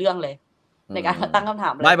สุดในเรื่องเลยในการตั้งคำถา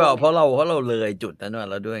มไม่เพราะเราเลยจุดนั้น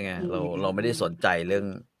แล้วด้วยไงเราไม่ได้สนใจเรื่อง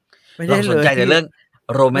เราสนใจแต่เรื่อง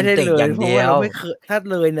โรแมนติกอย่างเดียวถ้า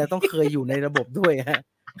เลยเนี่ยต้องเคยอยู่ในระบบด้วยฮะ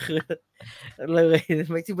คือเลย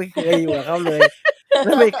ไม่เคยอยู่กับเขาเลย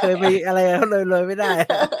ไม่เคยไปอะไรเขาเลยไม่ได้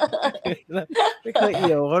ไม่เคยเ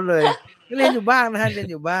อี่ยวเขาเลยเรียนอยู่บ้างนะฮะเรียน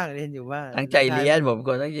อยู่บ้างตั้งใจเรียนผมค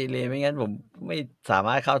นตั้งใจเรียนไม่งั้นผมไม่สาม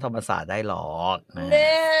ารถเข้าธรรมศาสตร์ได้หรอก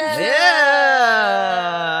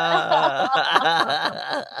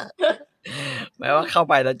แม้ว่าเข้า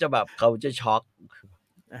ไปแล้วจะแบบเขาจะช็อก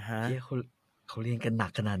เขาเรียนกันหนั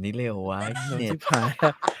กขนาดนี้เลยเหรอวะเนี่ย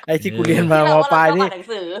ไอ้ที่กูเรียนมาม.ปลายนี่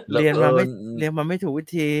เรียนมาไม่ถูกวิ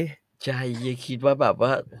ธีใช่ยังคิดว่าแบบว่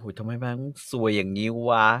าโอ้ยทำไมมันซวยอย่างนี้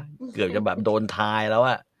วะเกือบจะแบบโดนทายแล้ว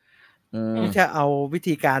อะถ้าเอาวิ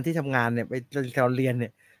ธีการที่ทำงานเนี่ยไปเราเรียนเนี่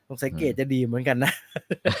ยสงสัยเกรดจะดีเหมือนกันนะ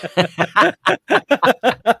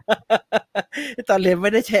ตอนเรียนไ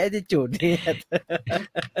ม่ได้ใช้attitudeนี่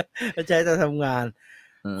ใช้ตอนทำงาน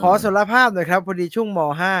ขอสารภาพหน่อยครับพอดีช่วงม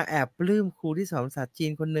.5 แอบปลื้มครูที่สอนภาษาจี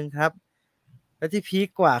นคนนึงครับและที่พีค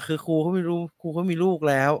กว่าคือครูเขามีลูก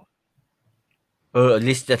แล้ว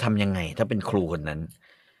ลิสจะทำยังไงถ้าเป็นครูคนนั้น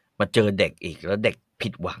มาเจอเด็กอีกแล้วเด็กผิ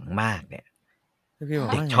ดหวังมากเนี่ย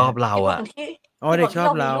เด็กชอบเราอ่ะเด็กชอบ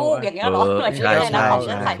เรา ลูกอย่างเงี้ยเหรอ ใช่ใช่ ของเ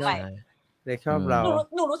งื่อนไขใหม่ เด็กชอบเรา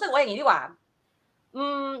หนูรู้สึกว่าอย่างนี้ดีกว่า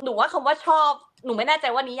หนูว่าคำว่าชอบหนูไม่แน่ใจ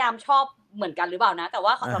ว่านิยามชอบเหมือนกันหรือเปล่านะแต่ว่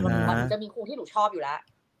าสำหรับหนูหนูจะมีครูที่หนูชอบอยู่แล้ว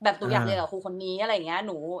แบบตัวอย่างเลยกับครูคนนี้อะไรอย่างเงี้ยห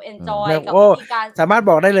นูเอนจอยกับวิธีการสามารถ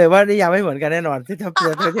บอกได้เลยว่านิยามไม่เหมือนกันแน่นอนที่เทียบ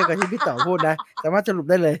กับที่พี่ต่อพูดนะสามารถสรุป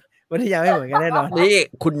ได้เลยว่านิยามไม่เหมือนกันแน่นอนนี่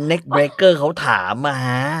คุณเน็กเบรกเกอร์เขาถามมา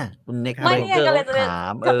คุณเน็กเบรกเกอร์เขาถา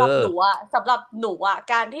มสำหรับหนูอ่ะ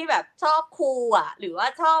การที่แบบชอบครูอ่ะหรือว่า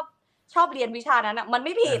ชอบเรียนวิชานั้นอ่ะมันไ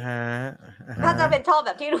ม่ผิดถ้าจะเป็นชอบแบ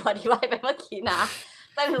บที่หนูอธิบายไปเมื่อกี้นะ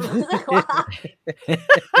แต่หนูรู้สึกว่า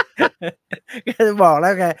ก็จะบอกแล้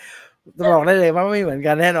วไงจะบอกได้เลยว่าไม่เหมือน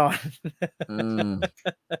กันแน่นอน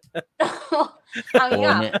เอางี้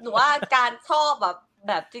อ่ะหนูว่าการชอบแ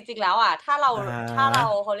บบจริงๆแล้วอ่ะถ้าเรา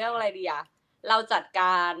เขาเรียกอะไรดีอ่ะเราจัดก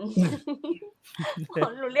าร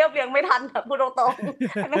หนูเรียบเรียงไม่ทันแบบพูดตรง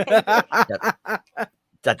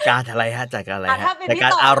ๆจัดการอะไรฮะจัดการอะไรฮะจัดกา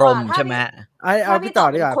รอารมณ์ใช่ไหมเอาพี่ต่อ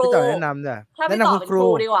ดีกว่าพี่ต่อแนะนำจ้ะแนะนำคุณครู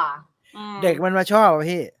ดีกว่าเด็กมันมาชอบ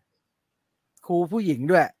พี่ครูผู้หญิง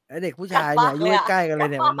ด้วยไอเด็กผู้ชายเนี่ยอยู่ใกล้กันเลย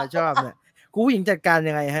เนี่ยมันมาชอบเนี่ยครูผู้หญิงจัดการ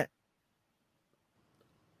ยังไงฮะ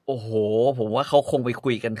โอ้โหผมว่าเขาคงไปคุ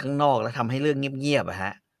ยกันข้างนอกแล้วทำให้เรื่องเงียบๆอะฮ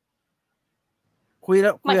ะคุย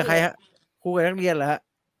กับใครฮะครูกับนักเรียนเหรอฮะ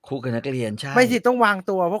ครูกับนักเรียนใช่ไม่สิต้องวาง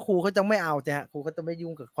ตัวเพราะครูเขาจะไม่เอาจ้ะครูเขาจะไม่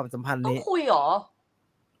ยุ่งกับความสัมพันธ์นี้ต้องคุยหรอ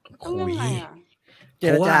คุยเ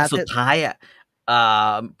พราะว่าสุดท้ายอ่ะ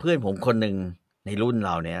เพื่อนผมคนหนึ่งในรุ่นเ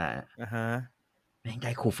ราเนี่ยแม่งไ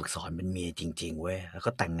ด้ครูฝึกสอนเป็นเมียจริงๆเว้ยแล้วก็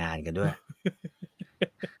แต่งงานกันด้วย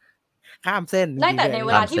ข้ามเส้นได้แต่ในเว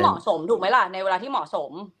ลาที่เหมาะสมถูกไหมล่ะในเวลาที่เหมาะส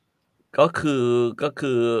มก็คือ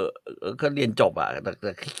ก็เรียนจบอ่ะแ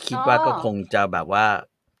ต่คิดว่าก็คงจะแบบว่า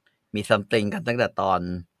มีซัมติงกันตั้งแต่ตอน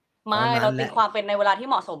ไม่เราตีความเป็นในเวลาที่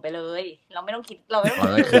เหมาะสมไปเลยเราไม่ต้องคิด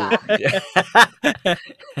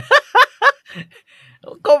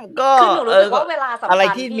ก็อะไร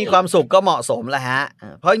ที่มีความสุขก็เหมาะสมแหละฮะ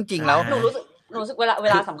เพราะจริงๆแล้วหนูรู้สึกเว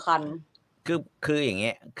ลาสำคัญคืออย่างเ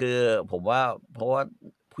งี้ยคือผมว่าเพราะว่า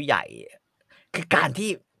ผู้ใหญ่คือการ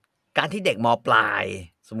ที่เด็กม.ปลาย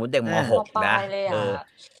สมมุติเด็กม.6 นะ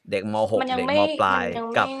เด็กม.6 เด็กม.ปลาย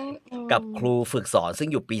กับครูฝึกสอนซึ่ง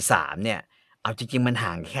อยู่ปี 3เนี่ยเอาจริงๆมันห่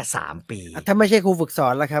างแค่3 ปีถ้าไม่ใช่ครูฝึกสอ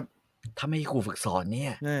นล่ะครับถ้าไม่ใช่ครูฝึกสอนเนี่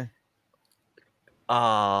ย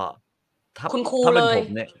ถ้าเป็นผ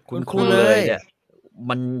มเนี่ยคุณครูเลยเนี่ย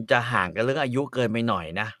มันจะห่างกันเรื่องอายุเกินไปหน่อย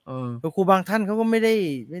นะครูบางท่านเขาก็ไม่ได้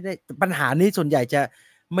ปัญหานี้ส่วนใหญ่จะ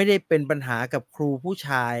ไม่ได้เป็นปัญหากับครูผู้ช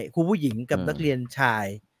ายครูผู้หญิงกับนักเรียนชาย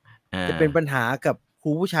จะเป็นปัญหากับครู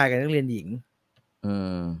ผู้ชายกับนักเรียนหญิง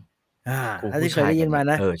ถ้าที่เคยได้ยินมา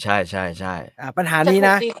นะใช่ใช่ใช่ปัญหานี้น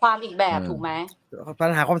ะตีความอีกแบบถูกไหมปั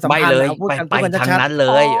ญหาความสัมพันธ์พูดกันทางนั้นเล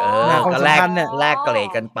ยความสัมพันธ์เนี่ยแลกเกรด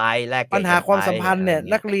กันไปปัญหาความสัมพันธ์เนี่ย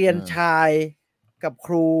นักเรียนชายกับค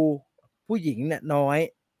รูผู้หญิงเนี่ยน้อย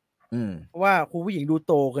เพราะว่าครูผู้หญิงดู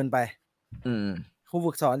โตเกินไปครู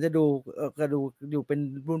ฝึกสอนจะดูอยู่เป็น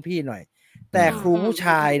รุ่นพี่หน่อยแต่ครูผู้ช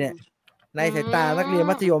ายเนี่ยในสายตานักเรียน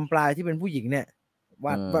มัธยมปลายที่เป็นผู้หญิงเนี่ย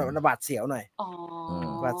บาดเสียวหน่อย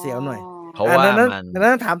บาดเสียวหน่อยเพราะว่า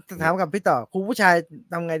นั้นถามกับพี่ต่อครูผู้ชาย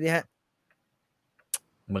ทำไงดีฮะ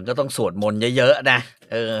มันก็ต้องสวดมนต์เยอะๆนะ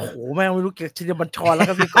โอ้โหแม่ไม่รู้กี่ชินบัญชรแล้ว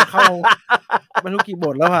ก็มีเข้าไม่รู้กี่บ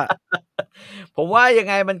ทแล้วอะผมว่ายัง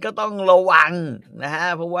ไงมันก็ต้องระวังนะฮะ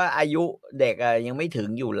เพราะว่าอายุเด็กยังไม่ถึง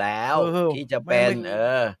อยู่แล้วที่จะเป็น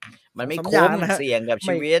มันไม่คุ้มเสี่ยงกับ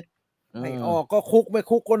ชีวิตไม่ออกก็คุกไม่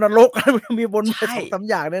คุกก็นรกมีบนไป2-3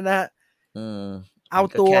อย่างเนี่ยนะเอา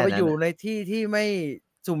ตัวไปอยู่ในที่ไม่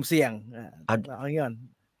สุ่มเสี่ยงเอางี้ก่อน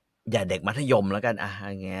อย่าเด็กมัธยมแล้วกัน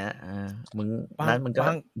อย่างเงี้ยมึงนั้นมันก็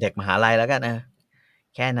เด็กมหาลัยแล้วกัน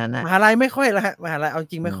แค่นั้นนะมหาลัยไม่ค่อยละฮะมหาลัยเอา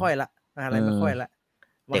จริงไม่ค่อยละมหาลัยไม่ค่อยละ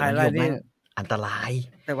มหาลัยนี่อันตราย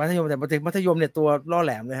แต่มัธยมเนี่ยตัวล่อแ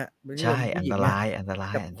หลมเลยฮะใช่อันตราย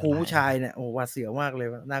กับครูผู้ชายเนี่ยโอ้หวาดเสียวมากเลย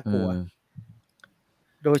น่ากลัว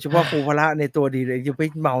โดยเฉพาะครูพละในตัวดีเลยอย่าไป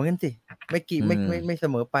เหมางั้นสิไม่เส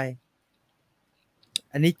มอไป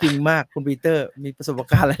อันนี้จริงมากคุณปีเตอร์มีประสบ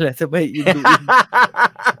การณ์อะไรเลยจะไม่อิ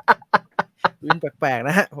นแปลกๆน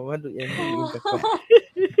ะฮะผมว่าดูเอง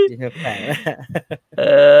อินแปลกๆนะ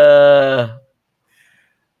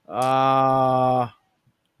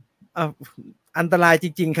อันตรายจ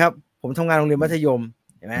ริงๆครับผมทำงานโรงเรียนมัธยม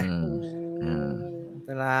เห็นไหมอัน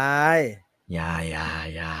ตรายอย่า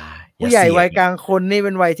ผู้ใหญ่วัยกลางคนนี่เ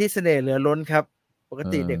ป็นวัยที่เสน่ห์เหลือล้นครับปก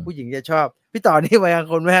ติเด็กผู้หญิงจะชอบพี่ต่อนี่วัยกลาง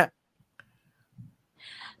คนไหมฮะ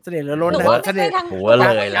เสน่ห์ล้น หนู นะ ว่า เส ไม่ น่ ใช่ ห์ ทั้ง หัวเล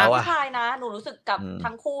ยแล้วอะ ผู้ชายนะหนูรู้สึกกับ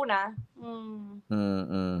ทั้งคู่นะอื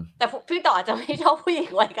ม แต่พี่ต่ออาจจะไม่ชอบผู้หญิง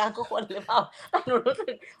วัยกลางคนหรือเปล่าแต่หนูรู้สึ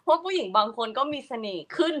กว่าผู้หญิงบางคนก็มีเสน่ห์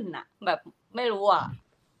ขึ้นน่ะ แบบไม่รู้อ่ะ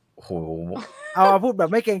โอ้โห เอาพูดแบบ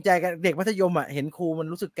ไม่เกรงใจกันเด็กมัธยมอ่ะเห็นครูมัน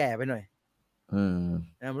รู้สึกแก่ไปหน่อย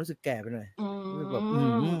มันรู้สึกแก่ไปหน่อยรู้สึกแบบ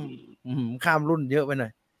ข้ามรุ่นเยอะไปหน่อ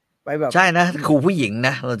ยไปแบบใช่นะครูผู้หญิงน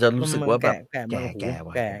ะเราจะรู้สึกว่าแบบ แก่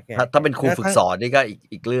ว่ะถ้าเป็นครูฝึกสอนนี่ก็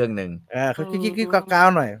อีกเรื่องนึงเขาคิดก้าว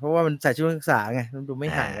หน่อยเพราะว่ามันใส่ชุดนักศึกษาไงมันดูไม่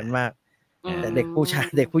ห่างกันมากแต่เด็กผู้ชาย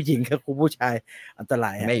เด็กผู้หญิงกับครูผู้ชายอันตร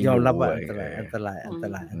ายยอมรับว่าอันต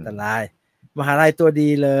รายมหาลัยตัวดี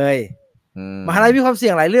เลยมหาลัยมีความเสี่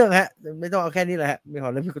ยงหลายเรื่องฮะไม่ต้องเอาแค่นี้แหละฮะมีมห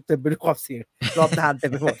าลัยมีเต็มไปด้วยความเสี่ยงรอบด้านเต็ม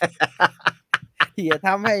ไปหมดที่จะท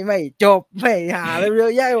ำให้ไม่จบไม่หาอะไรเยอ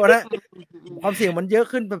ะแยะหมดนะความเสี่ยงมันเยอะ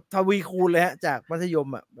ขึ้นแบบทวีคูณเลยฮะจากมัธยม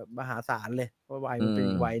อ่ะแบบมหาศาลเลยเพราะวัยมันเป็น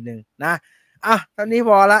อีกวัยหนึ่งนะอ่ะเท่านี้พ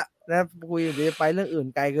อละนะคุยเดี๋ยวไปเรื่องอื่น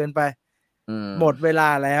ไกลเกินไปหมดเวลา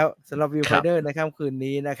แล้วสำหรับ Viewfinder ในค่ำคืน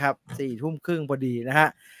นี้นะครับ22:30พอดีนะฮะ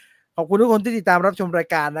ขอบคุณทุกคนที่ติดตามรับชมราย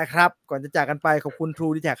การนะครับก่อนจะจากกันไปขอบคุณ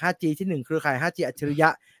True D-Tag 5G ที่1เครือข่าย 5G อัจฉริยะ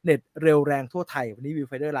เน็ตเร็วแรงทั่วไทยวันนี้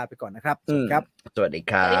Viewfinder ลาไปก่อนนะครับสวัสดีครับ สวัสดี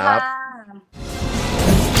ครั สวัสดี บ ค่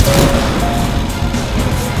ะ